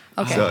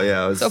 Okay. So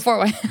yeah, it was So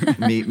four-way.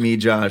 me,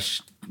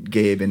 Josh,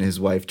 Gabe, and his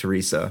wife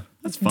Teresa.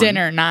 That's fun.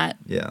 Dinner, not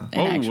Yeah, an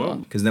Oh, actual. whoa.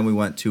 because then we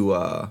went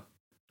to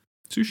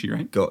Sushi,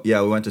 right?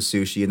 we went to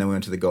sushi, and then we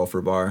went to the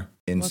Gopher Bar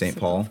in What's St. the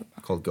Paul Gopher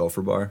Bar? called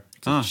Gopher Bar.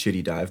 It's a Ah.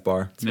 shitty dive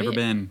bar. Never Sweet.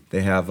 been.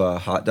 They have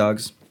hot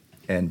dogs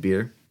and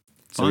beer.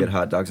 So we Fun. had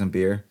hot dogs and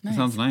beer. That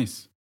sounds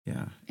nice.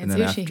 Yeah. And And then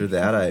sushi. after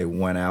that, I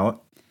went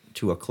out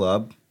to a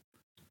club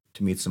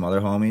to meet some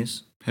other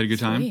homies. Had a good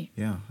time? Sweet.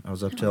 Yeah, I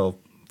was up till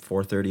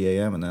 4:30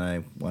 a.m. and then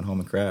I went home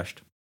and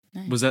crashed.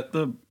 Was that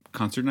the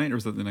concert night or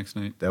was that the next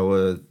night? That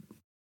was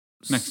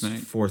Next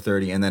night.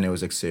 4:30, and then it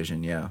was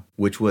Excision. Yeah,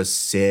 which was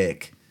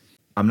sick.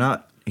 I'm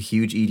not a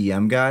huge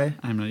EDM guy,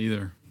 I'm not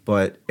either.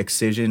 but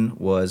Excision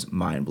was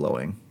mind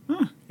blowing.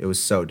 Huh. It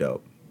was so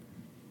dope.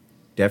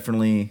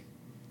 Definitely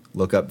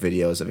look up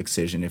videos of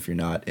Excision if you're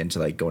not into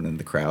like going into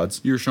the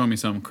crowds. You were showing me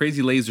some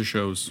crazy laser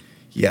shows.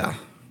 Yeah,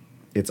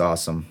 it's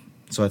awesome.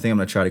 So I think I'm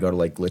gonna try to go to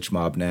like Glitch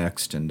Mob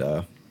next, and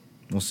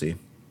we'll see.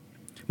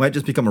 Might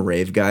just become a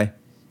rave guy.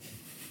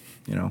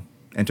 You know,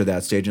 enter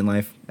that stage in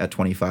life at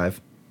 25.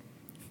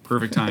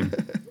 Perfect time.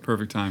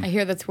 Perfect I time.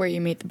 hear that's where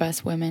you meet the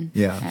best women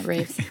Yeah. at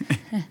raves.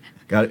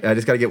 I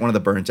just got to get one of the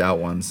burnt out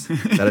ones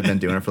that have been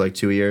doing it for like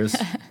 2 years.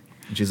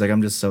 And she's like,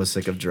 "I'm just so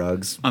sick of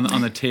drugs." On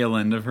the tail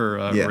end of her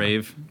Yeah.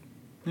 rave.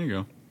 There you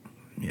go.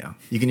 Yeah,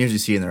 you can usually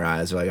see in their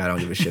eyes. They're like, "I don't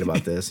give a shit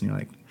about this," and you're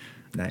like,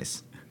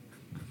 "Nice."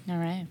 All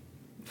right.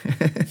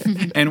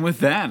 And with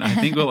that, I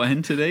think we'll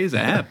end today's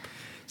app.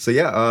 So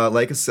yeah,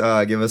 like us,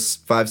 give us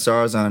 5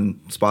 stars on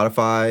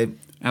Spotify.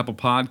 Apple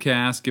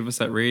Podcast, give us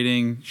that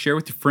rating. Share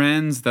with your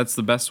friends. That's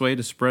the best way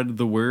to spread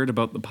the word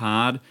about the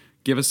pod.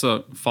 Give us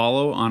a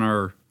follow on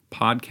our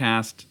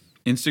podcast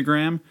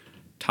Instagram,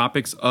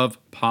 Topics of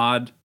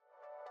Pod.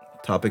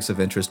 Topics of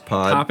Interest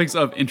Pod. Topics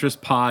of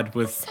Interest Pod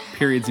with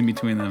periods in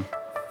between them.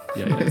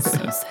 Yeah.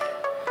 So sad.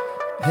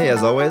 Hey,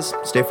 as always,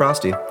 stay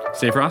frosty.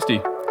 Stay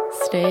frosty.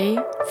 Stay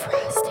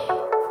frosty.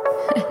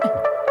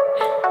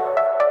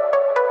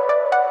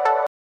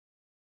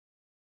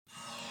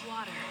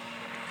 Water.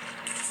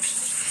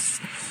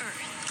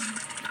 Earth.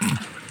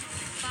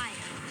 Fire.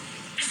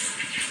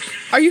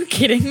 Are you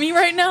kidding me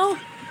right now?